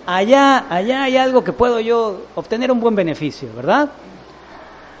 Allá hay algo que puedo yo obtener un buen beneficio, ¿verdad?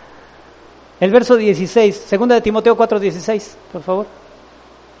 El verso 16, 2 de Timoteo 4:16, por favor.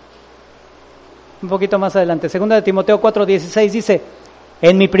 Un poquito más adelante, 2 de Timoteo 4:16 dice,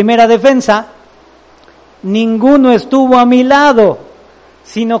 en mi primera defensa ninguno estuvo a mi lado,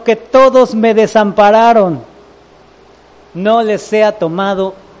 sino que todos me desampararon. No les sea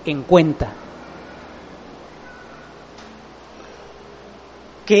tomado en cuenta.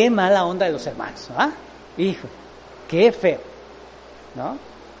 Qué mala onda de los hermanos, ¿ah? Hijo, qué feo, ¿no?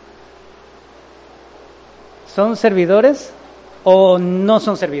 ¿Son servidores o no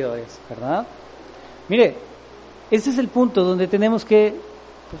son servidores, verdad? Mire, ese es el punto donde tenemos que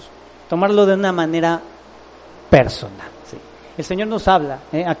tomarlo de una manera personal. ¿Sí? El Señor nos habla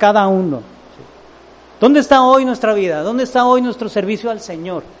a cada uno. ¿Sí? ¿Dónde está hoy nuestra vida? ¿Dónde está hoy nuestro servicio al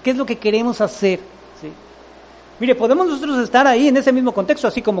Señor? ¿Qué es lo que queremos hacer? ¿Sí? Mire, podemos nosotros estar ahí en ese mismo contexto,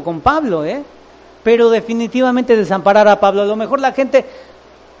 así como con Pablo, pero definitivamente desamparar a Pablo. A lo mejor la gente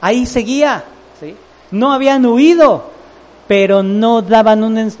ahí seguía, ¿sí? No habían huido, pero no daban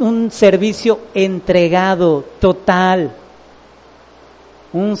un servicio entregado, total.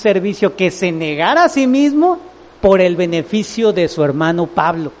 Un servicio que se negara a sí mismo por el beneficio de su hermano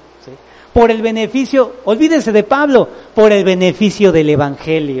Pablo. ¿Sí? Por el beneficio, olvídese de Pablo, por el beneficio del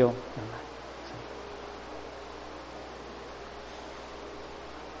Evangelio.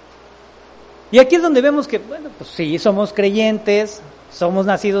 Y aquí es donde vemos que, bueno, pues sí, somos creyentes, somos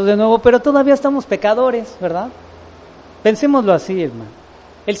nacidos de nuevo, pero todavía estamos pecadores, ¿verdad? Pensémoslo así, hermano.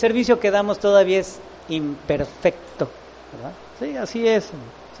 El servicio que damos todavía es imperfecto, ¿verdad? Sí, así es. Sí.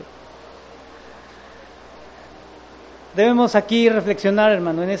 Debemos aquí reflexionar,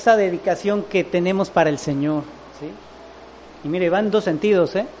 hermano, en esa dedicación que tenemos para el Señor, ¿sí? Y mire, van en dos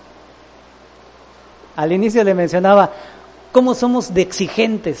sentidos, Al inicio le mencionaba cómo somos de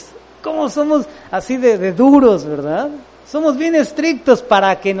exigentes, cómo somos así de duros, ¿verdad? Somos bien estrictos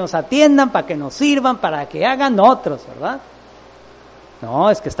para que nos atiendan, para que nos sirvan, para que hagan otros, ¿verdad? No,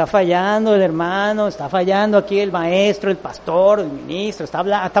 es que está fallando el hermano, está fallando aquí el maestro, el pastor, el ministro,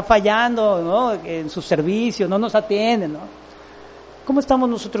 está fallando, ¿no? En su servicio, no nos atienden, ¿no? ¿Cómo estamos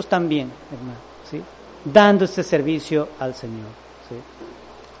nosotros también, hermano? ¿Sí? Dando este servicio al Señor, ¿sí?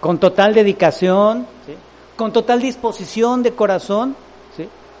 Con total dedicación, ¿sí? Con total disposición de corazón, ¿sí?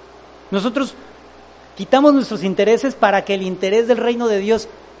 Nosotros quitamos nuestros intereses para que el interés del reino de Dios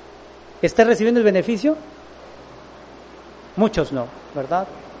esté recibiendo el beneficio. Muchos no, ¿verdad?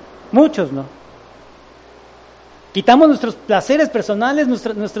 Muchos no. Quitamos nuestros placeres personales,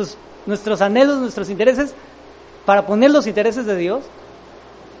 nuestros anhelos, nuestros intereses para poner los intereses de Dios.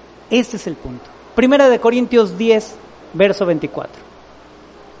 Este es el punto. Primera de Corintios 10, verso 24.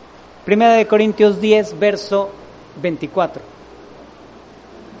 Primera de Corintios 10, verso 24.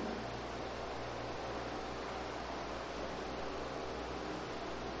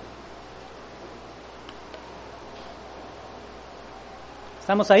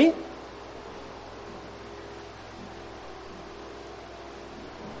 ¿Estamos ahí?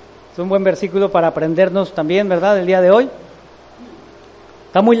 Es un buen versículo para aprendernos también, ¿verdad? El día de hoy.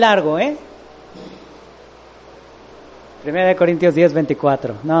 Está muy largo, Primera de Corintios 10,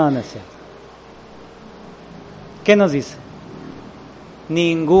 24. No es cierto. ¿Qué nos dice?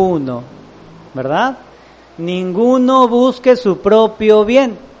 Ninguno, ¿verdad? Ninguno busque su propio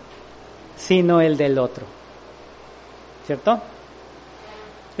bien, sino el del otro. ¿Cierto?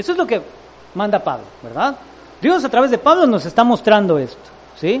 Eso es lo que manda Pablo, ¿verdad? Dios a través de Pablo nos está mostrando esto,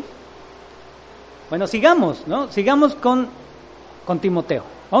 ¿sí? Bueno, sigamos, ¿no? Sigamos con Timoteo.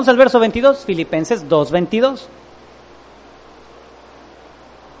 Vamos al verso 22, Filipenses 2, 22.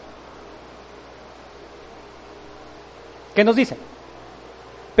 ¿Qué nos dice?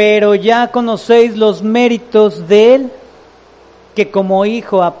 Pero ya conocéis los méritos de él, que como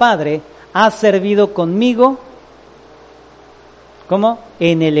hijo a padre ha servido conmigo. ¿Cómo?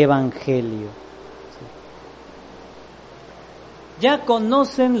 En el Evangelio. Ya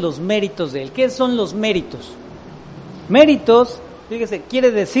conocen los méritos de él. ¿Qué son los méritos? Méritos, fíjese,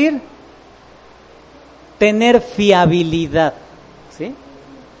 quiere decir tener fiabilidad, ¿sí?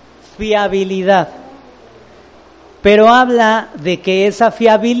 Fiabilidad. Pero habla de que esa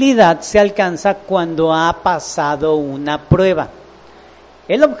fiabilidad se alcanza cuando ha pasado una prueba.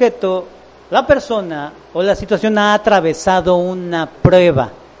 El objeto, la persona o la situación ha atravesado una prueba.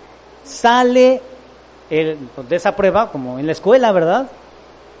 Sale de esa prueba, como en la escuela, ¿verdad?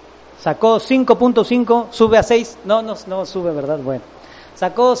 Sacó 5.5, sube a 6. No sube, ¿verdad? Bueno,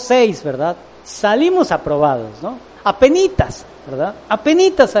 sacó 6, ¿verdad? Salimos aprobados, ¿no? Apenitas, ¿verdad?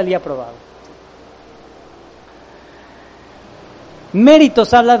 Apenitas salí aprobado.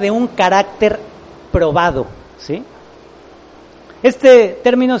 Méritos habla de un carácter probado, ¿sí? Este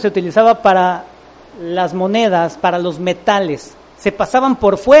término se utilizaba para las monedas, para los metales. Se pasaban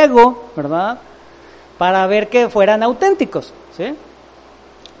por fuego, ¿verdad? Para ver que fueran auténticos, ¿sí?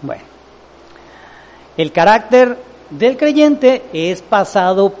 Bueno. El carácter del creyente es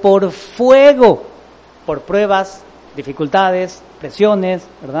pasado por fuego, por pruebas, dificultades, presiones,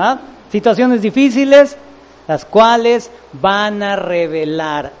 ¿verdad? Situaciones difíciles, las cuales van a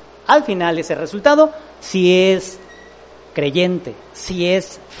revelar al final ese resultado, si es creyente, si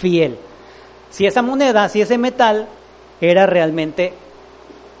es fiel, si esa moneda, si ese metal era realmente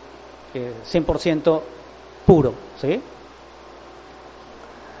 100% puro, ¿sí?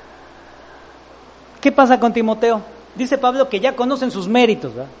 ¿Qué pasa con Timoteo? Dice Pablo que ya conocen sus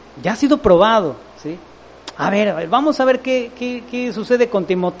méritos, ¿verdad? Ya ha sido probado, ¿sí? A ver, vamos a ver qué sucede con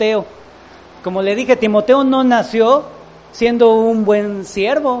Timoteo. Como le dije, Timoteo no nació siendo un buen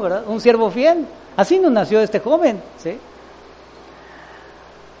siervo, ¿verdad? Un siervo fiel. Así no nació este joven, ¿sí?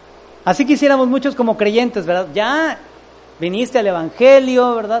 Así quisiéramos muchos como creyentes, ¿verdad? Ya viniste al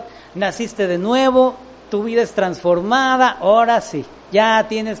Evangelio, ¿verdad? Naciste de nuevo, tu vida es transformada, ahora sí, ya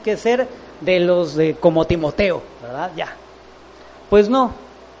tienes que ser de los como Timoteo, ¿verdad? Ya. Pues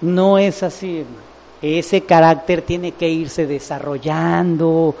no es así, hermano. Ese carácter tiene que irse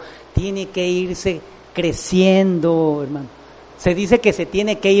desarrollando, tiene que irse creciendo, hermano. Se dice que se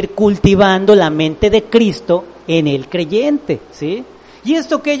tiene que ir cultivando la mente de Cristo en el creyente, ¿sí? Y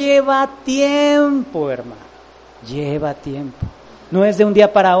esto que lleva tiempo, hermano, lleva tiempo. No es de un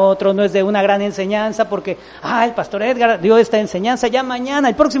día para otro, no es de una gran enseñanza porque, el pastor Edgar dio esta enseñanza, ya mañana,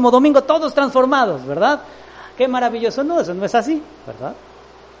 el próximo domingo, todos transformados, ¿verdad? Qué maravilloso. No, eso no es así, ¿verdad?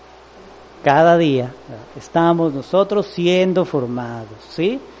 Cada día, ¿verdad? Estamos nosotros siendo formados,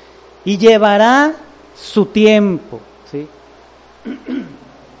 ¿sí? Y llevará su tiempo, ¿sí?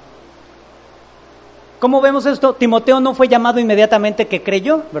 ¿Cómo vemos esto? Timoteo no fue llamado inmediatamente que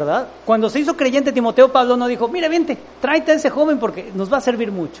creyó, ¿verdad? Cuando se hizo creyente Timoteo, Pablo no dijo, mira, vente, tráete a ese joven porque nos va a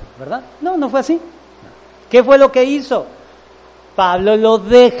servir mucho, ¿verdad? No fue así. ¿Qué fue lo que hizo? Pablo lo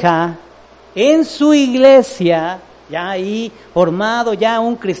deja en su iglesia, ya ahí formado, ya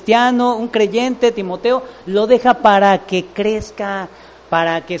un cristiano, un creyente, Timoteo, lo deja para que crezca,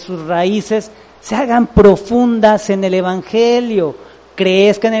 para que sus raíces se hagan profundas en el Evangelio,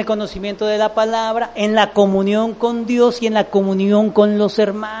 crezca en el conocimiento de la palabra, en la comunión con Dios y en la comunión con los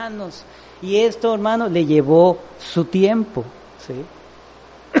hermanos. Y esto, hermano, le llevó su tiempo, ¿sí?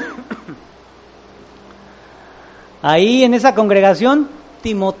 Ahí en esa congregación,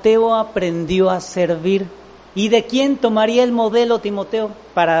 Timoteo aprendió a servir. ¿Y de quién tomaría el modelo Timoteo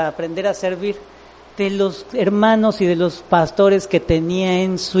para aprender a servir? De los hermanos y de los pastores que tenía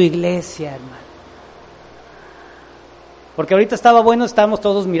en su iglesia, hermano. Porque ahorita estábamos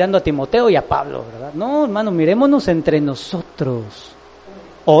todos mirando a Timoteo y a Pablo, ¿verdad? No, hermano, mirémonos entre nosotros.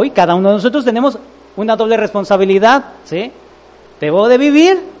 Hoy cada uno de nosotros tenemos una doble responsabilidad, ¿sí? Debo de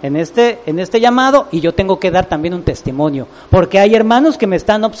vivir en este llamado y yo tengo que dar también un testimonio, porque hay hermanos que me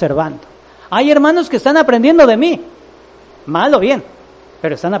están observando. Hay hermanos que están aprendiendo de mí, mal o bien,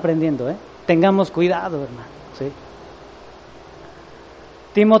 pero están aprendiendo, ¿eh? Tengamos cuidado, hermano, ¿sí?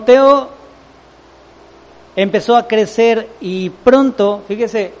 Timoteo empezó a crecer y pronto,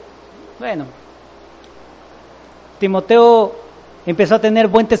 fíjese, Timoteo empezó a tener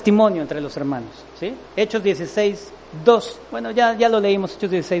buen testimonio entre los hermanos, ¿sí? Hechos 16:2, ya lo leímos,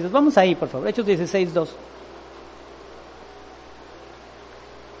 Hechos 16:2, vamos ahí, por favor, Hechos 16:2.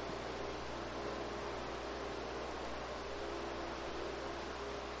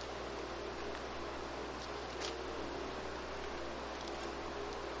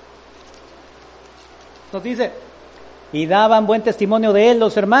 Nos dice, y daban buen testimonio de él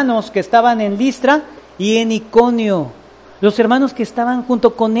los hermanos que estaban en Listra y en Iconio, los hermanos que estaban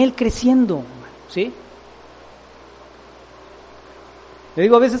junto con él creciendo, ¿sí? Le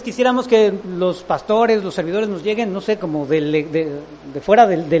digo, a veces quisiéramos que los pastores, los servidores nos lleguen, no sé, como de fuera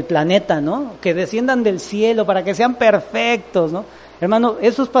del planeta, ¿no? Que desciendan del cielo para que sean perfectos, ¿no? Hermano,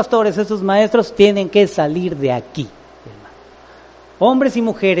 esos pastores, esos maestros tienen que salir de aquí. Hombres y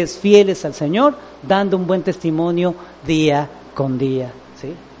mujeres fieles al Señor, dando un buen testimonio día con día,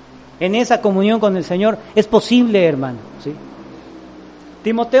 ¿sí? En esa comunión con el Señor es posible, hermano, ¿sí?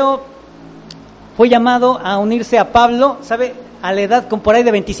 Timoteo fue llamado a unirse a Pablo, ¿sabe? A la edad por ahí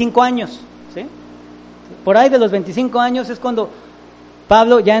de 25 años, ¿sí? Por ahí de los 25 años es cuando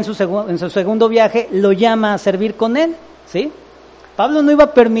Pablo, ya en su segundo viaje, lo llama a servir con él, ¿sí? Pablo no iba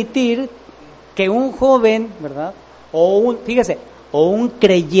a permitir que un joven, ¿verdad? O un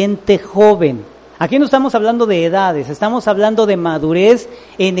creyente joven. Aquí no estamos hablando de edades, estamos hablando de madurez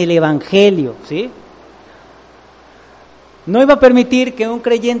en el Evangelio, ¿sí? No iba a permitir que un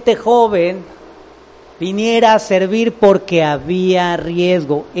creyente joven viniera a servir porque había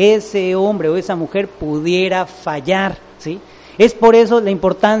riesgo. Ese hombre o esa mujer pudiera fallar, ¿sí? Es por eso la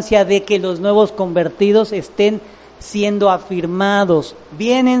importancia de que los nuevos convertidos estén siendo afirmados,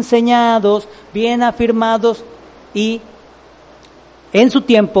 bien enseñados, bien afirmados y en su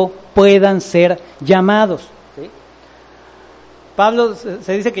tiempo puedan ser llamados. ¿Sí? Pablo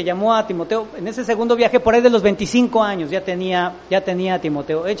se dice que llamó a Timoteo en ese segundo viaje por ahí de los 25 años, ya tenía a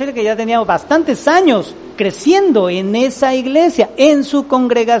Timoteo. De hecho, que ya tenía bastantes años creciendo en esa iglesia, en su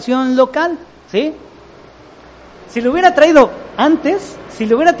congregación local, ¿sí? Si lo hubiera traído antes, si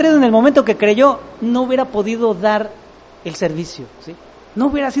lo hubiera traído en el momento que creyó, no hubiera podido dar el servicio, ¿sí? No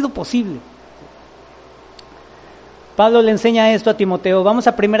hubiera sido posible. Pablo le enseña esto a Timoteo. Vamos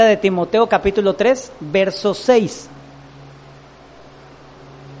a 1 de Timoteo, capítulo 3, verso 6.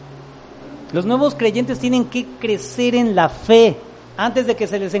 Los nuevos creyentes tienen que crecer en la fe antes de que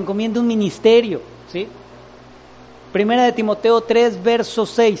se les encomiende un ministerio, ¿sí? 1 de Timoteo 3, verso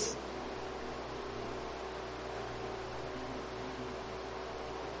 6.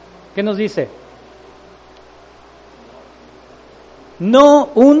 ¿Qué nos dice? No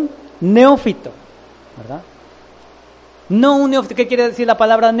un neófito, ¿verdad? No un neófito. ¿Qué quiere decir la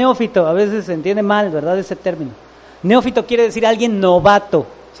palabra neófito? A veces se entiende mal, ¿verdad? Ese término. Neófito quiere decir alguien novato,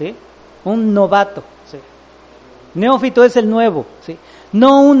 ¿sí? Un novato, ¿sí? Neófito es el nuevo, ¿sí?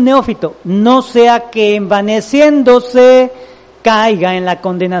 No un neófito, no sea que envaneciéndose caiga en la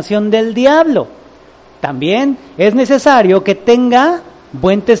condenación del diablo. También es necesario que tenga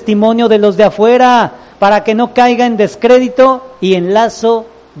buen testimonio de los de afuera, para que no caiga en descrédito y en lazo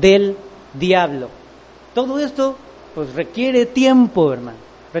del diablo. Todo esto pues requiere tiempo, hermano.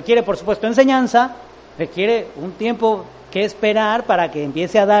 Requiere, por supuesto, enseñanza, requiere un tiempo que esperar para que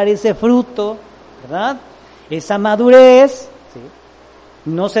empiece a dar ese fruto, ¿verdad? Esa madurez, ¿sí?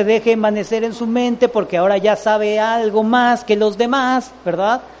 No se deje envanecer en su mente porque ahora ya sabe algo más que los demás,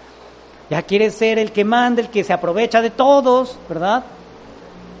 ¿verdad? Ya quiere ser el que manda, el que se aprovecha de todos, ¿verdad?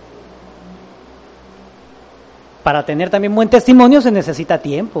 Para tener también buen testimonio se necesita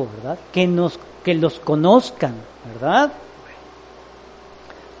tiempo, ¿verdad? Que los conozcan, ¿verdad?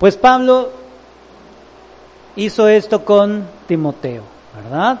 Pues Pablo hizo esto con Timoteo,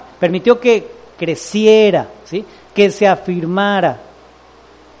 ¿verdad? Permitió que creciera, ¿sí? Que se afirmara.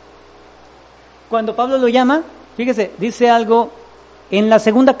 Cuando Pablo lo llama, fíjese, dice algo en la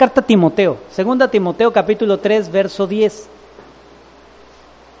segunda carta a Timoteo, segunda Timoteo capítulo 3, verso 10.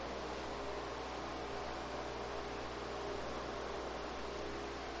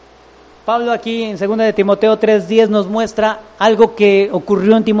 Pablo aquí en 2 de Timoteo 3:10 nos muestra algo que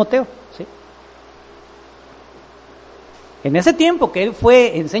ocurrió en Timoteo, ¿sí? En ese tiempo que él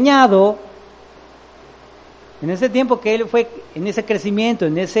fue enseñado, en ese tiempo que él fue en ese crecimiento,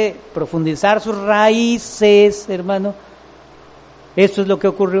 en ese profundizar sus raíces, hermano, esto es lo que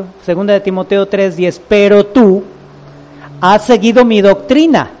ocurrió. 2 de Timoteo 3:10, pero tú has seguido mi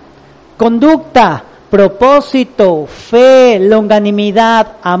doctrina, conducta, propósito, fe,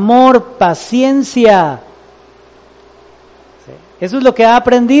 longanimidad, amor, paciencia. ¿Sí? Eso es lo que ha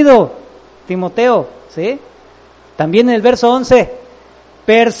aprendido Timoteo, ¿sí? También en el verso 11,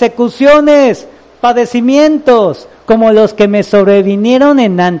 persecuciones, padecimientos, como los que me sobrevinieron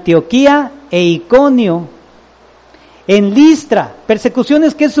en Antioquía e Iconio, en Listra,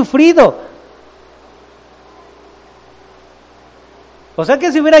 persecuciones que he sufrido. O sea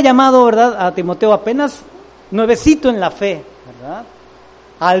que si hubiera llamado, ¿verdad?, a Timoteo apenas nuevecito en la fe, ¿verdad?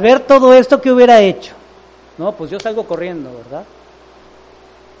 Al ver todo esto, ¿qué hubiera hecho? No, pues yo salgo corriendo, ¿verdad?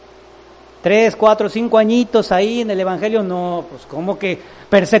 3, 4, 5 añitos ahí en el Evangelio, no, pues como que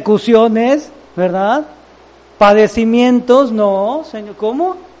persecuciones, ¿verdad? Padecimientos, no, Señor,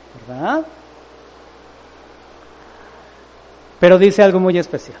 ¿cómo? ¿Verdad? Pero dice algo muy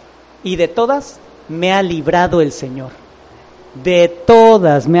especial. Y de todas me ha librado el Señor. De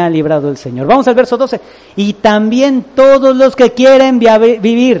todas me ha librado el Señor. Vamos al verso 12. Y también todos los que quieren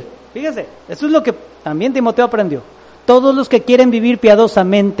vivir. Fíjese, eso es lo que también Timoteo aprendió. Todos los que quieren vivir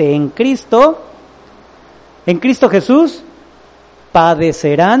piadosamente en Cristo Jesús,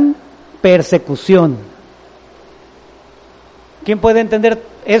 padecerán persecución. ¿Quién puede entender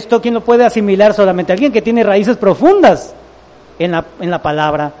esto? ¿Quién lo puede asimilar solamente? Alguien que tiene raíces profundas en la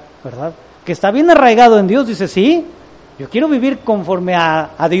palabra, ¿verdad? Que está bien arraigado en Dios, dice, sí, yo quiero vivir conforme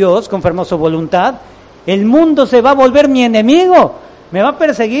a Dios, conforme a su voluntad. El mundo se va a volver mi enemigo, me va a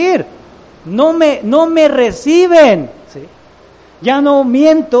perseguir, no me reciben, ¿sí? Ya no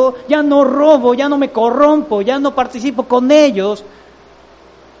miento, ya no robo, ya no me corrompo, ya no participo con ellos.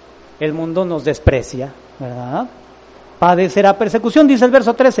 El mundo nos desprecia, ¿verdad? Padecerá persecución, dice el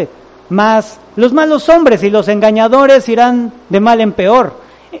verso 13. Mas los malos hombres y los engañadores irán de mal en peor,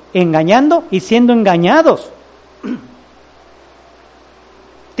 engañando y siendo engañados.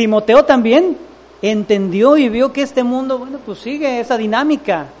 Timoteo también entendió y vio que este mundo, bueno, pues sigue esa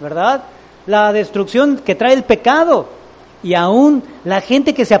dinámica, ¿verdad? La destrucción que trae el pecado y aún la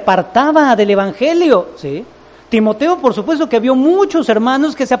gente que se apartaba del evangelio, ¿sí? Timoteo, por supuesto, que vio muchos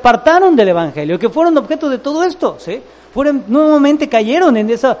hermanos que se apartaron del evangelio, que fueron objeto de todo esto, ¿sí? Nuevamente cayeron en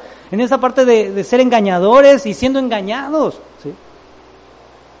esa parte de ser engañadores y siendo engañados, ¿sí?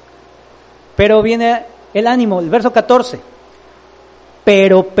 Pero viene el ánimo, el verso 14.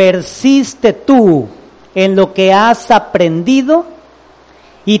 Pero persiste tú en lo que has aprendido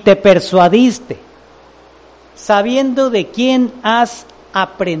y te persuadiste, sabiendo de quién has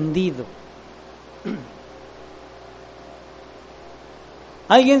aprendido.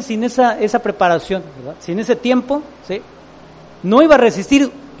 Alguien sin esa preparación, ¿verdad? Sin ese tiempo, ¿sí? No iba a resistir,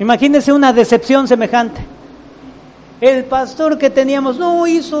 imagínense una decepción semejante. El pastor que teníamos, no,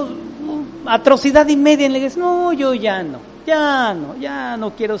 hizo atrocidad y media en la iglesia, no, yo ya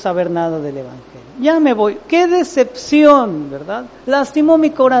no quiero saber nada del evangelio, ya me voy. Qué decepción, ¿verdad? Lastimó mi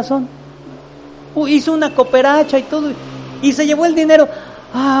corazón. Hizo una cooperacha y todo, y se llevó el dinero.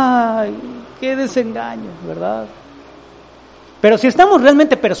 Ay, qué desengaño, ¿verdad? Pero si estamos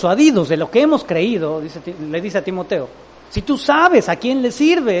realmente persuadidos de lo que hemos creído, le dice a Timoteo, si tú sabes a quién le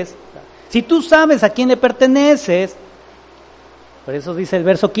sirves, si tú sabes a quién le perteneces, por eso dice el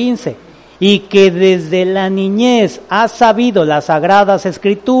verso 15, y que desde la niñez has sabido las sagradas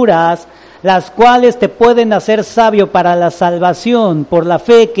escrituras, las cuales te pueden hacer sabio para la salvación por la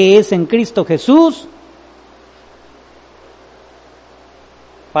fe que es en Cristo Jesús,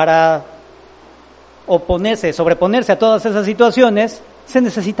 para sobreponerse a todas esas situaciones, se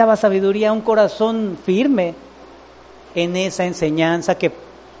necesitaba sabiduría, un corazón firme en esa enseñanza que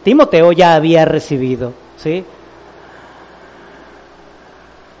Timoteo ya había recibido, ¿sí?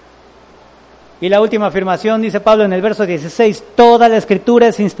 Y la última afirmación, dice Pablo en el verso 16, toda la escritura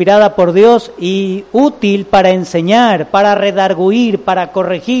es inspirada por Dios y útil para enseñar, para redarguir, para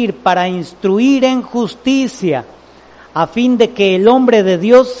corregir, para instruir en justicia, a fin de que el hombre de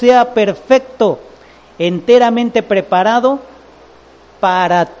Dios sea perfecto, enteramente preparado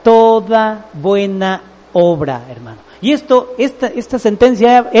para toda buena obra, hermano. Y esta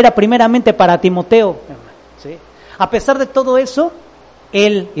sentencia era primeramente para Timoteo, hermano, ¿sí? A pesar de todo eso,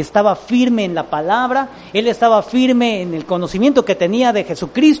 él estaba firme en la palabra, él estaba firme en el conocimiento que tenía de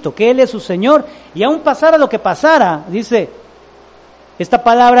Jesucristo, que Él es su Señor, y aún pasara lo que pasara, dice, esta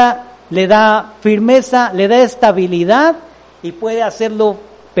palabra le da firmeza, le da estabilidad y puede hacerlo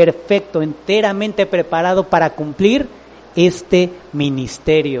perfecto, enteramente preparado para cumplir este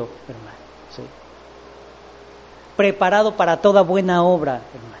ministerio, hermano, ¿sí? Preparado para toda buena obra,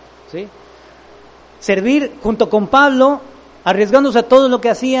 hermano, ¿sí? Servir junto con Pablo, arriesgándose a todo lo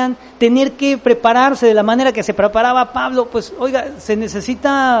que hacían, tener que prepararse de la manera que se preparaba Pablo, pues oiga, se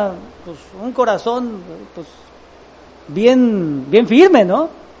necesita pues, un corazón pues, bien firme, ¿no?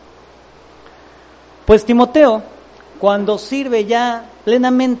 Pues Timoteo, cuando sirve ya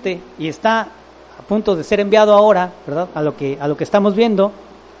plenamente y está a punto de ser enviado ahora, ¿verdad? A lo que estamos viendo,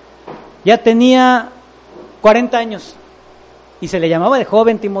 ya tenía 40 años y se le llamaba el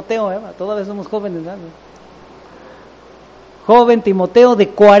joven Timoteo, todavía somos jóvenes, ¿verdad? Joven Timoteo de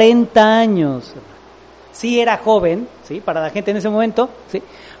 40 años. Sí era joven, ¿sí? Para la gente en ese momento, ¿sí?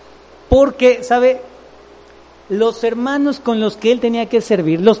 Porque, ¿sabe? Los hermanos con los que él tenía que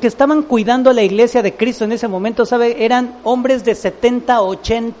servir, los que estaban cuidando a la iglesia de Cristo en ese momento, ¿sabe? Eran hombres de 70,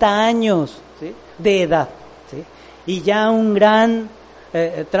 80 años, ¿sí? De edad, ¿sí? Y ya un gran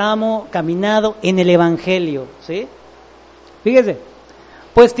tramo caminado en el evangelio, ¿sí? Fíjese,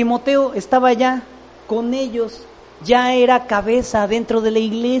 pues Timoteo estaba ya con ellos, ya era cabeza dentro de la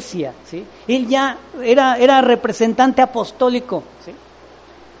iglesia, ¿sí? Él ya era representante apostólico, ¿sí?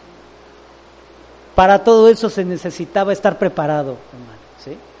 Para todo eso se necesitaba estar preparado, hermano,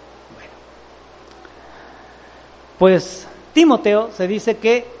 ¿sí? Bueno, pues Timoteo se dice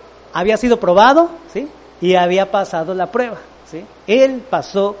que había sido probado, ¿sí? Y había pasado la prueba, ¿sí? Él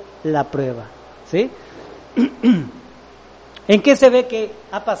pasó la prueba, ¿sí? ¿En qué se ve que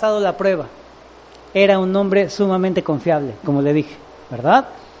ha pasado la prueba? Era un hombre sumamente confiable, como le dije, ¿verdad?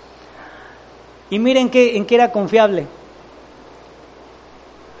 Y miren en qué era confiable.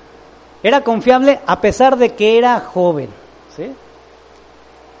 Era confiable a pesar de que era joven, ¿sí?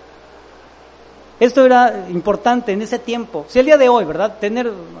 Esto era importante en ese tiempo. Si el día de hoy, ¿verdad? Tener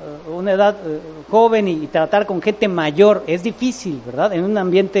una edad joven y tratar con gente mayor es difícil, ¿verdad? En un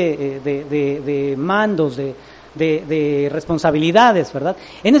ambiente de mandos, de responsabilidades, ¿verdad?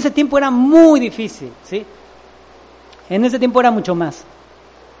 En ese tiempo era muy difícil, ¿sí? En ese tiempo era mucho más.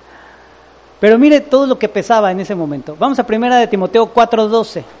 Pero mire todo lo que pesaba en ese momento. Vamos a 1 de Timoteo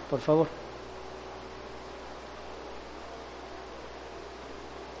 4:12, por favor.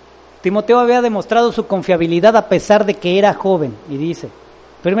 Timoteo había demostrado su confiabilidad a pesar de que era joven, y dice,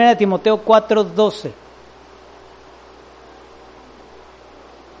 1 de Timoteo 4:12.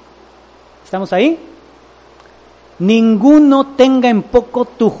 ¿Estamos ahí? Ninguno tenga en poco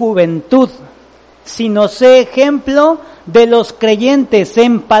tu juventud, sino sé ejemplo de los creyentes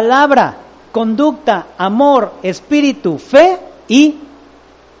en palabra, conducta, amor, espíritu, fe y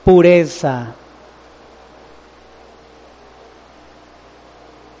pureza.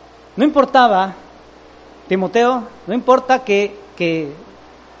 No importaba, Timoteo, no importa que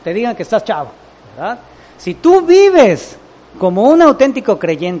te digan que estás chavo, ¿verdad? Si tú vives como un auténtico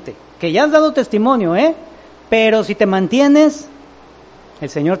creyente, que ya has dado testimonio, pero si te mantienes, el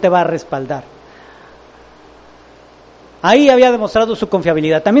Señor te va a respaldar. Ahí había demostrado su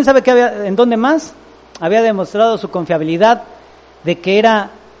confiabilidad. También sabe que ¿en dónde más? Había demostrado su confiabilidad de que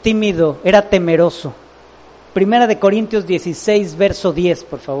era tímido, era temeroso. 1 de Corintios 16, verso 10,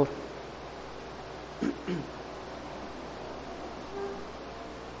 por favor.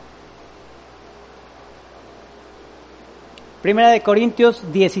 Primera de Corintios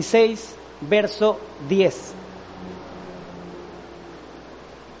 16, verso 10.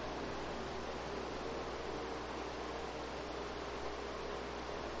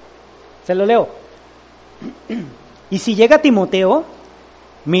 Se lo leo. Y si llega Timoteo,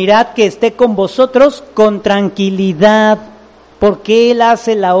 mirad que esté con vosotros con tranquilidad, porque él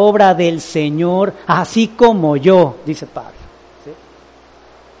hace la obra del Señor, así como yo, dice Pablo. ¿Sí?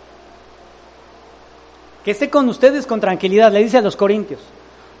 Que esté con ustedes con tranquilidad, le dice a los corintios.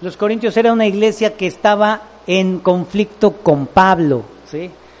 Los corintios era una iglesia que estaba en conflicto con Pablo, ¿sí?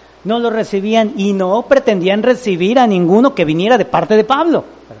 No lo recibían y no pretendían recibir a ninguno que viniera de parte de Pablo,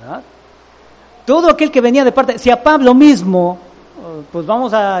 ¿verdad? Todo aquel que venía de parte, si a Pablo mismo, pues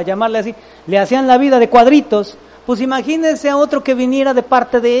vamos a llamarle así, le hacían la vida de cuadritos, pues imagínese a otro que viniera de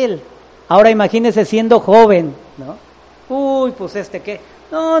parte de él. Ahora imagínese siendo joven, ¿no? Uy, pues ¿qué?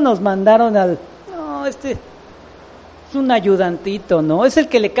 No, nos mandaron no, es un ayudantito, ¿no? Es el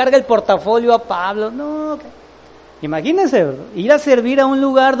que le carga el portafolio a Pablo, no. Imagínese, ¿verdad? Ir a servir a un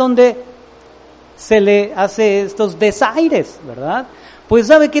lugar donde se le hace estos desaires, ¿verdad? Pues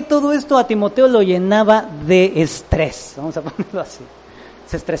sabe que todo esto a Timoteo lo llenaba de estrés, vamos a ponerlo así,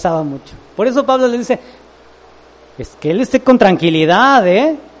 se estresaba mucho. Por eso Pablo le dice, es que él esté con tranquilidad,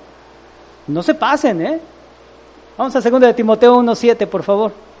 no se pasen, Vamos a 2 de Timoteo 1:7, por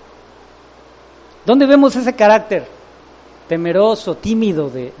favor. ¿Dónde vemos ese carácter temeroso, tímido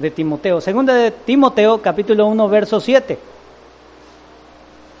de Timoteo? 2 de Timoteo, capítulo 1, verso 7.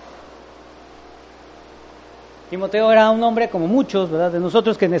 Timoteo era un hombre como muchos, ¿verdad?, de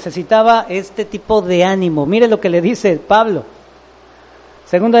nosotros, que necesitaba este tipo de ánimo. Mire lo que le dice Pablo.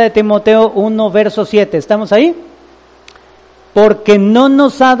 2 de Timoteo 1, verso 7. ¿Estamos ahí? Porque no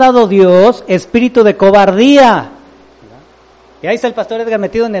nos ha dado Dios espíritu de cobardía. Y ahí está el pastor Edgar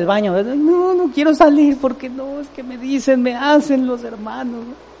metido en el baño. No quiero salir porque no, es que me dicen, me hacen los hermanos.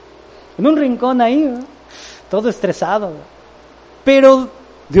 En un rincón ahí, ¿verdad?, todo estresado, ¿verdad? Pero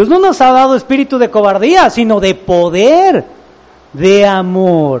Dios no nos ha dado espíritu de cobardía, sino de poder, de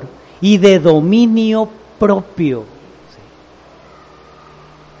amor y de dominio propio. ¿Sí?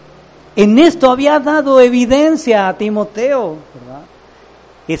 En esto había dado evidencia a Timoteo, ¿verdad?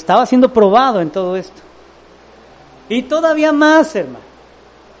 Estaba siendo probado en todo esto. Y todavía más, hermano.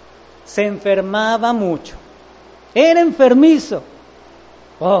 Se enfermaba mucho. Era enfermizo.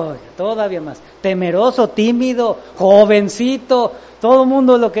 Oh, todavía más. Temeroso, tímido, jovencito. Todo el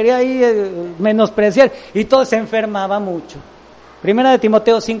mundo lo quería ahí menospreciar. Y todo se enfermaba mucho. 1 de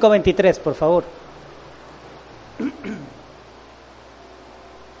Timoteo 5:23, por favor.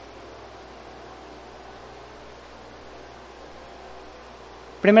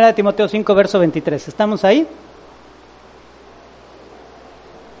 1 de Timoteo 5, verso 23. ¿Estamos ahí?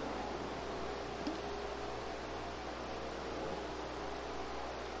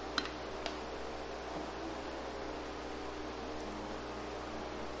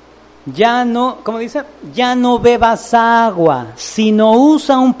 Ya no, ¿cómo dice? Ya no bebas agua, sino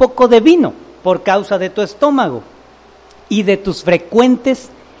usa un poco de vino por causa de tu estómago y de tus frecuentes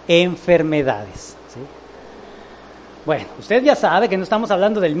enfermedades. ¿Sí? Bueno, usted ya sabe que no estamos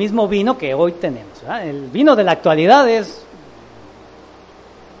hablando del mismo vino que hoy tenemos, ¿verdad? El vino de la actualidad es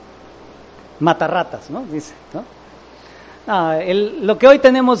matarratas, ¿no? Dice, ¿no? Lo que hoy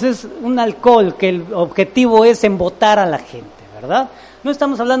tenemos es un alcohol que el objetivo es embotar a la gente, ¿verdad? No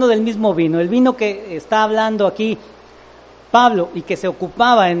estamos hablando del mismo vino. El vino que está hablando aquí Pablo y que se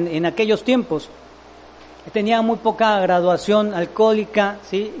ocupaba en aquellos tiempos, tenía muy poca graduación alcohólica,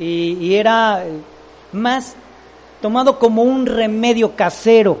 ¿sí? Y era más tomado como un remedio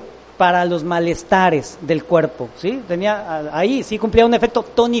casero para los malestares del cuerpo, ¿sí? Ahí sí cumplía un efecto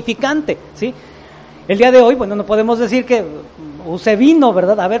tonificante, ¿sí? El día de hoy, bueno, no podemos decir que use vino,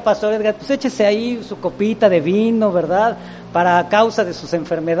 ¿verdad? A ver, Pastor Edgar, pues échese ahí su copita de vino, ¿verdad? Para causa de sus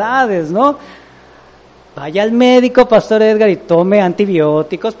enfermedades, ¿no? Vaya al médico, Pastor Edgar, y tome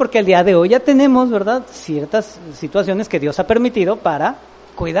antibióticos, porque el día de hoy ya tenemos, ¿verdad?, ciertas situaciones que Dios ha permitido para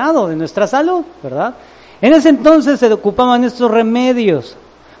cuidado de nuestra salud, ¿verdad? En ese entonces se ocupaban estos remedios,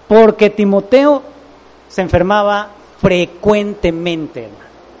 porque Timoteo se enfermaba frecuentemente, hermano.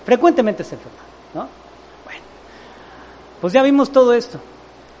 Frecuentemente se enfermaba, ¿no? Bueno, pues ya vimos todo esto.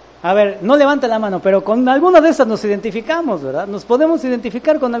 A ver, no levanta la mano, pero con alguna de esas nos identificamos, ¿verdad? Nos podemos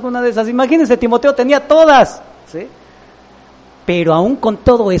identificar con alguna de esas. Imagínense, Timoteo tenía todas, ¿sí? Pero aún con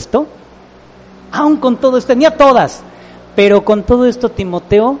todo esto, tenía todas, pero con todo esto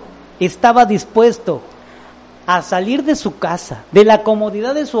Timoteo estaba dispuesto a salir de su casa, de la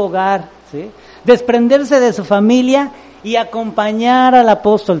comodidad de su hogar, ¿sí?, desprenderse de su familia y acompañar al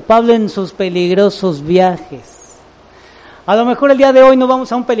apóstol Pablo en sus peligrosos viajes. A lo mejor el día de hoy no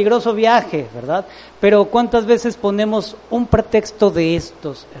vamos a un peligroso viaje, ¿verdad? Pero ¿cuántas veces ponemos un pretexto de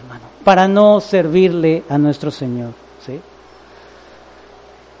estos, hermano, para no servirle a nuestro Señor, ¿sí?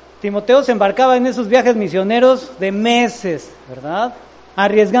 Timoteo se embarcaba en esos viajes misioneros de meses, ¿verdad?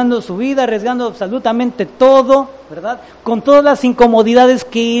 Arriesgando su vida, arriesgando absolutamente todo, ¿verdad? Con todas las incomodidades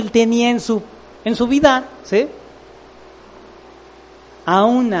que él tenía en su vida, ¿sí?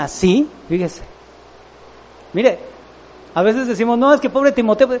 Aún así, fíjese, mire, a veces decimos, no, es que pobre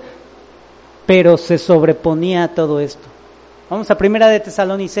Timoteo, pero se sobreponía a todo esto. Vamos a 1 de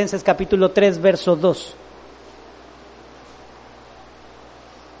Tesalonicenses capítulo 3, verso 2.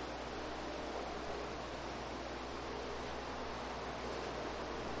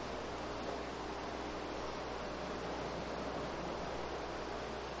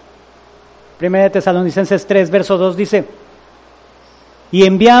 Primera de Tesalonicenses 3, verso 2 dice: y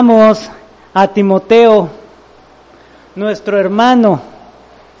enviamos a Timoteo, nuestro hermano,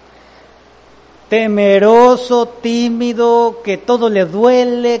 temeroso, tímido, que todo le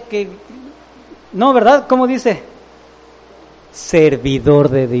duele, no, ¿verdad? ¿Cómo dice? Servidor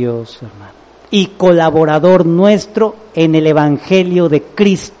de Dios, hermano, y colaborador nuestro en el Evangelio de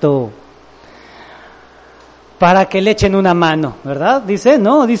Cristo, para que le echen una mano, ¿verdad? Dice,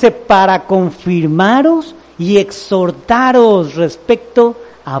 no, dice, para confirmaros y exhortaros respecto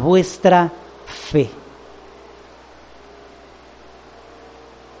a vuestra fe.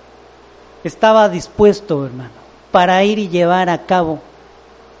 Estaba dispuesto, hermano, para ir y llevar a cabo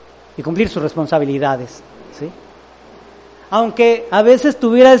y cumplir sus responsabilidades, ¿sí? Aunque a veces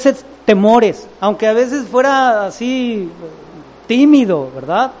tuviera esos temores, aunque a veces fuera así tímido,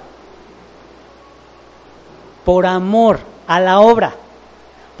 ¿verdad? Por amor a la obra,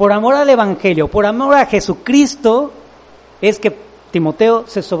 por amor al Evangelio, por amor a Jesucristo, es que Timoteo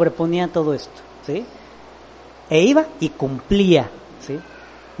se sobreponía a todo esto, ¿sí? E iba y cumplía, ¿sí?,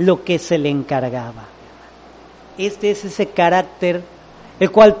 lo que se le encargaba. Este es ese carácter,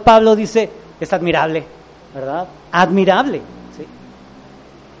 el cual Pablo dice, es admirable, ¿verdad? Admirable, ¿sí?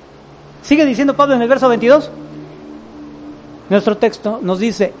 Sigue diciendo Pablo en el verso 22. Nuestro texto nos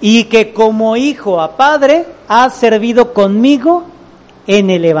dice, y que como hijo a padre ha servido conmigo en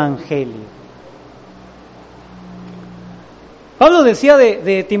el Evangelio. Pablo decía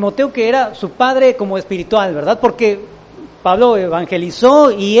de Timoteo que era su padre como espiritual, ¿verdad? Porque Pablo evangelizó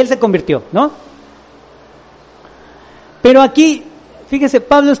y él se convirtió, ¿no? Pero aquí, fíjese,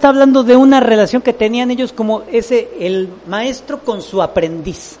 Pablo está hablando de una relación que tenían ellos como el maestro con su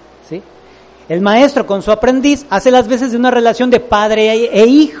aprendiz, ¿sí? El maestro con su aprendiz hace las veces de una relación de padre e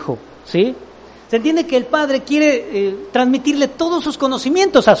hijo, ¿sí? Se entiende que el padre quiere transmitirle todos sus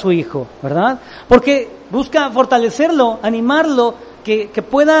conocimientos a su hijo, ¿verdad? Porque busca fortalecerlo, animarlo, que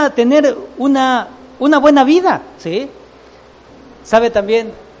pueda tener una buena vida, ¿sí? Sabe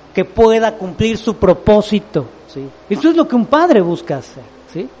también que pueda cumplir su propósito, ¿sí? Esto es lo que un padre busca hacer,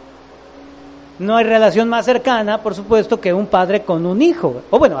 ¿sí? No hay relación más cercana, por supuesto, que un padre con un hijo,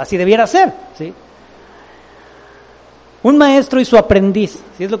 o bueno, así debiera ser, ¿sí? Un maestro y su aprendiz,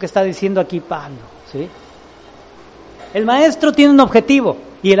 ¿sí? Es lo que está diciendo aquí Pablo, ¿sí? El maestro tiene un objetivo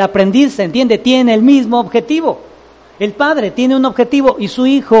y el aprendiz, se entiende, tiene el mismo objetivo. El padre tiene un objetivo y su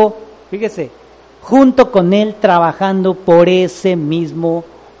hijo, fíjese, junto con él trabajando por ese mismo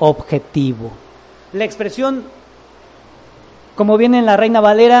objetivo. La expresión, como viene en la Reina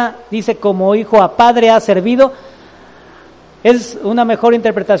Valera, dice como hijo a padre ha servido, Es una mejor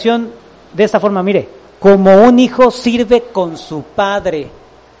interpretación de esta forma, mire, como un hijo sirve con su padre,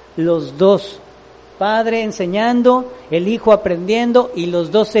 los dos, padre enseñando, el hijo aprendiendo y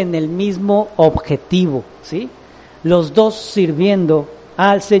los dos en el mismo objetivo, ¿sí? Los dos sirviendo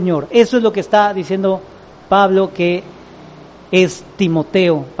al Señor. Eso es lo que está diciendo Pablo que es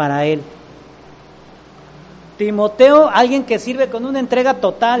Timoteo para él. Timoteo, alguien que sirve con una entrega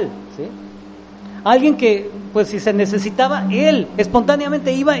total, ¿sí? Alguien que, pues si se necesitaba, él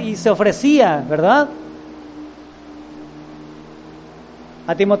espontáneamente iba y se ofrecía, ¿verdad?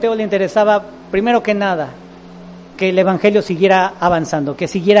 A Timoteo le interesaba, primero que nada, que el Evangelio siguiera avanzando, que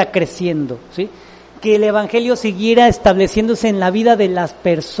siguiera creciendo, ¿sí? Que el Evangelio siguiera estableciéndose en la vida de las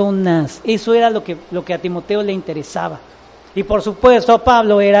personas. Eso era lo que a Timoteo le interesaba. Y por supuesto a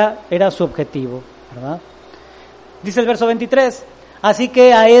Pablo era su objetivo, ¿verdad? Dice el verso 23, así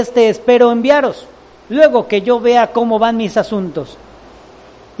que a este espero enviaros, luego que yo vea cómo van mis asuntos.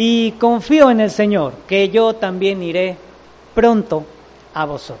 Y confío en el Señor, que yo también iré pronto a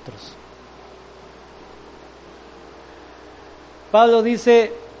vosotros. Pablo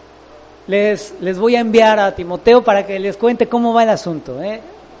dice, les voy a enviar a Timoteo para que les cuente cómo va el asunto,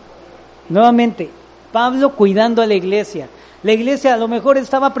 Nuevamente, Pablo cuidando a la iglesia. La iglesia a lo mejor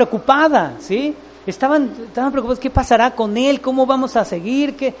estaba preocupada, ¿sí? Estaban preocupados, ¿qué pasará con él? ¿Cómo vamos a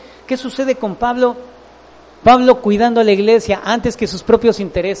seguir? ¿Qué sucede con Pablo? Pablo cuidando a la iglesia antes que sus propios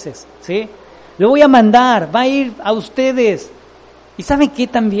intereses, ¿sí? Lo voy a mandar, va a ir a ustedes. ¿Y saben qué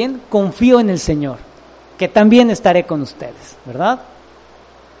también? Confío en el Señor, que también estaré con ustedes, ¿verdad?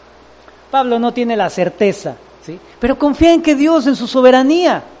 Pablo no tiene la certeza, ¿sí? Pero confía en que Dios, en su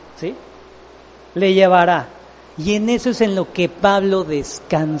soberanía, ¿sí? Le llevará. Y en eso es en lo que Pablo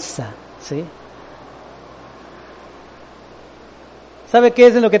descansa, ¿sí? ¿Sabe qué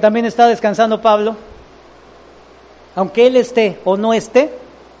es en lo que también está descansando Pablo? Aunque él esté o no esté,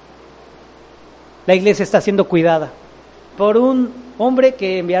 la iglesia está siendo cuidada por un hombre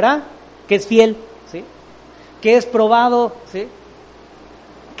que enviará, que es fiel, ¿sí? Que es probado, ¿sí?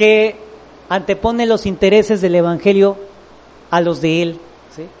 Que antepone los intereses del Evangelio a los de él,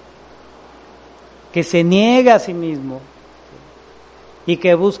 ¿sí? Que se niega a sí mismo, ¿sí? Y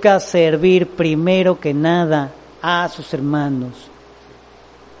que busca servir primero que nada a sus hermanos.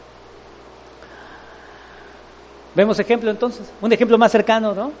 Vemos ejemplo entonces, un ejemplo más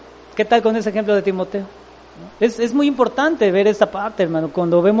cercano, ¿no? ¿Qué tal con ese ejemplo de Timoteo? Es muy importante ver esta parte, hermano,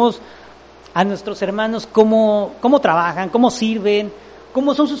 cuando vemos a nuestros hermanos cómo trabajan, cómo sirven,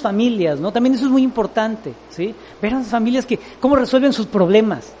 cómo son sus familias, ¿no? También eso es muy importante, ¿sí? Ver a las familias cómo resuelven sus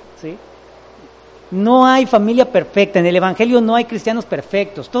problemas, ¿sí? No hay familia perfecta, en el Evangelio no hay cristianos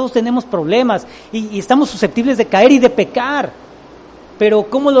perfectos, todos tenemos problemas y estamos susceptibles de caer y de pecar, pero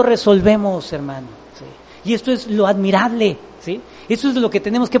 ¿cómo lo resolvemos, hermano? ¿Sí? Y esto es lo admirable, ¿sí? Eso es lo que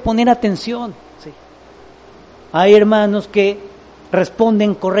tenemos que poner atención, ¿sí? Hay hermanos que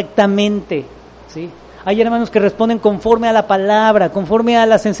responden correctamente, ¿sí? Hay hermanos que responden conforme a la palabra, conforme a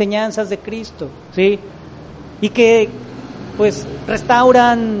las enseñanzas de Cristo, ¿sí? Y que pues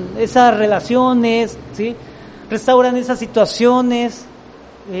restauran esas relaciones, ¿sí? Restauran esas situaciones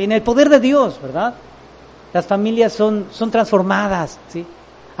en el poder de Dios, ¿verdad? Las familias son transformadas, ¿sí?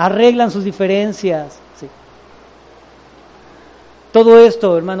 Arreglan sus diferencias, ¿sí? Todo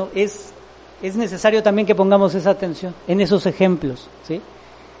esto, hermano, es necesario también que pongamos esa atención en esos ejemplos, ¿sí?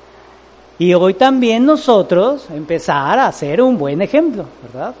 Y hoy también nosotros empezar a ser un buen ejemplo,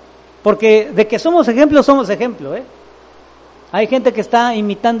 ¿verdad? Porque de que somos ejemplo, ¿eh? Hay gente que está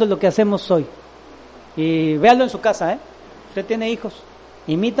imitando lo que hacemos hoy. Y véanlo en su casa, ¿eh? Usted tiene hijos,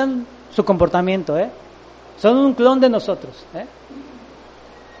 imitan su comportamiento, ¿eh? Son un clon de nosotros, ¿eh?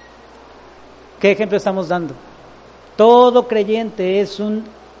 ¿Qué ejemplo estamos dando? Todo creyente es un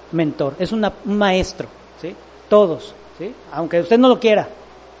mentor, es un maestro, ¿sí? Todos, ¿sí? Aunque usted no lo quiera,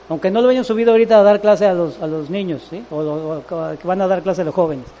 aunque no lo hayan subido ahorita a dar clase a los niños, ¿sí? O que van a dar clase a los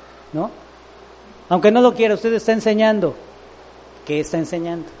jóvenes, ¿no? Aunque no lo quiera, usted está enseñando. ¿Qué está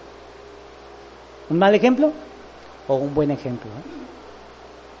enseñando? ¿Un mal ejemplo o un buen ejemplo?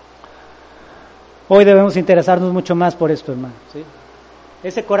 Hoy debemos interesarnos mucho más por esto, hermano, ¿sí?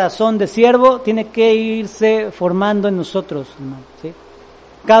 Ese corazón de siervo tiene que irse formando en nosotros, hermano, ¿sí?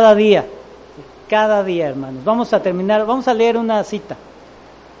 Cada día, hermanos. Vamos a leer una cita.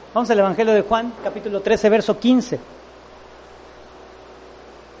 Vamos al Evangelio de Juan, capítulo 13, verso 15.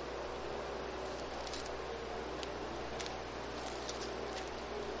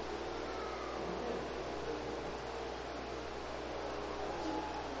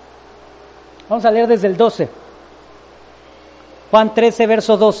 Vamos a leer desde el 12. Juan 13,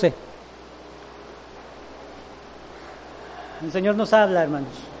 verso 12. el Señor nos habla, hermanos.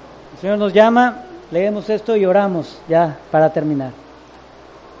 El Señor nos llama, leemos esto y oramos ya para terminar.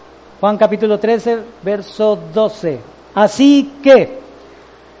 Juan capítulo 13, verso 12. Así que,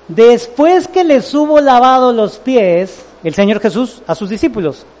 después que les hubo lavado los pies, el Señor Jesús a sus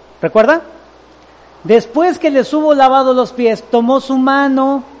discípulos, ¿recuerda? Después que les hubo lavado los pies, tomó su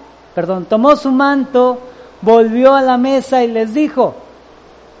manto, volvió a la mesa y les dijo: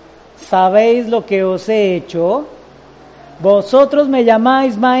 ¿sabéis lo que os he hecho? Vosotros me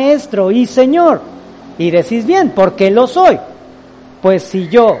llamáis maestro y Señor, y decís bien, porque lo soy. Pues si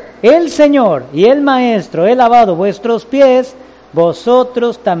yo, el Señor y el Maestro, he lavado vuestros pies,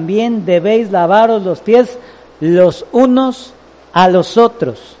 vosotros también debéis lavaros los pies los unos a los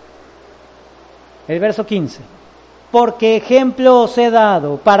otros. El verso 15. Porque ejemplo os he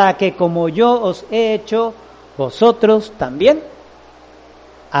dado, para que como yo os he hecho, vosotros también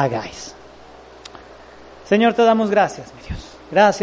hagáis. Señor, te damos gracias, mi Dios. Gracias.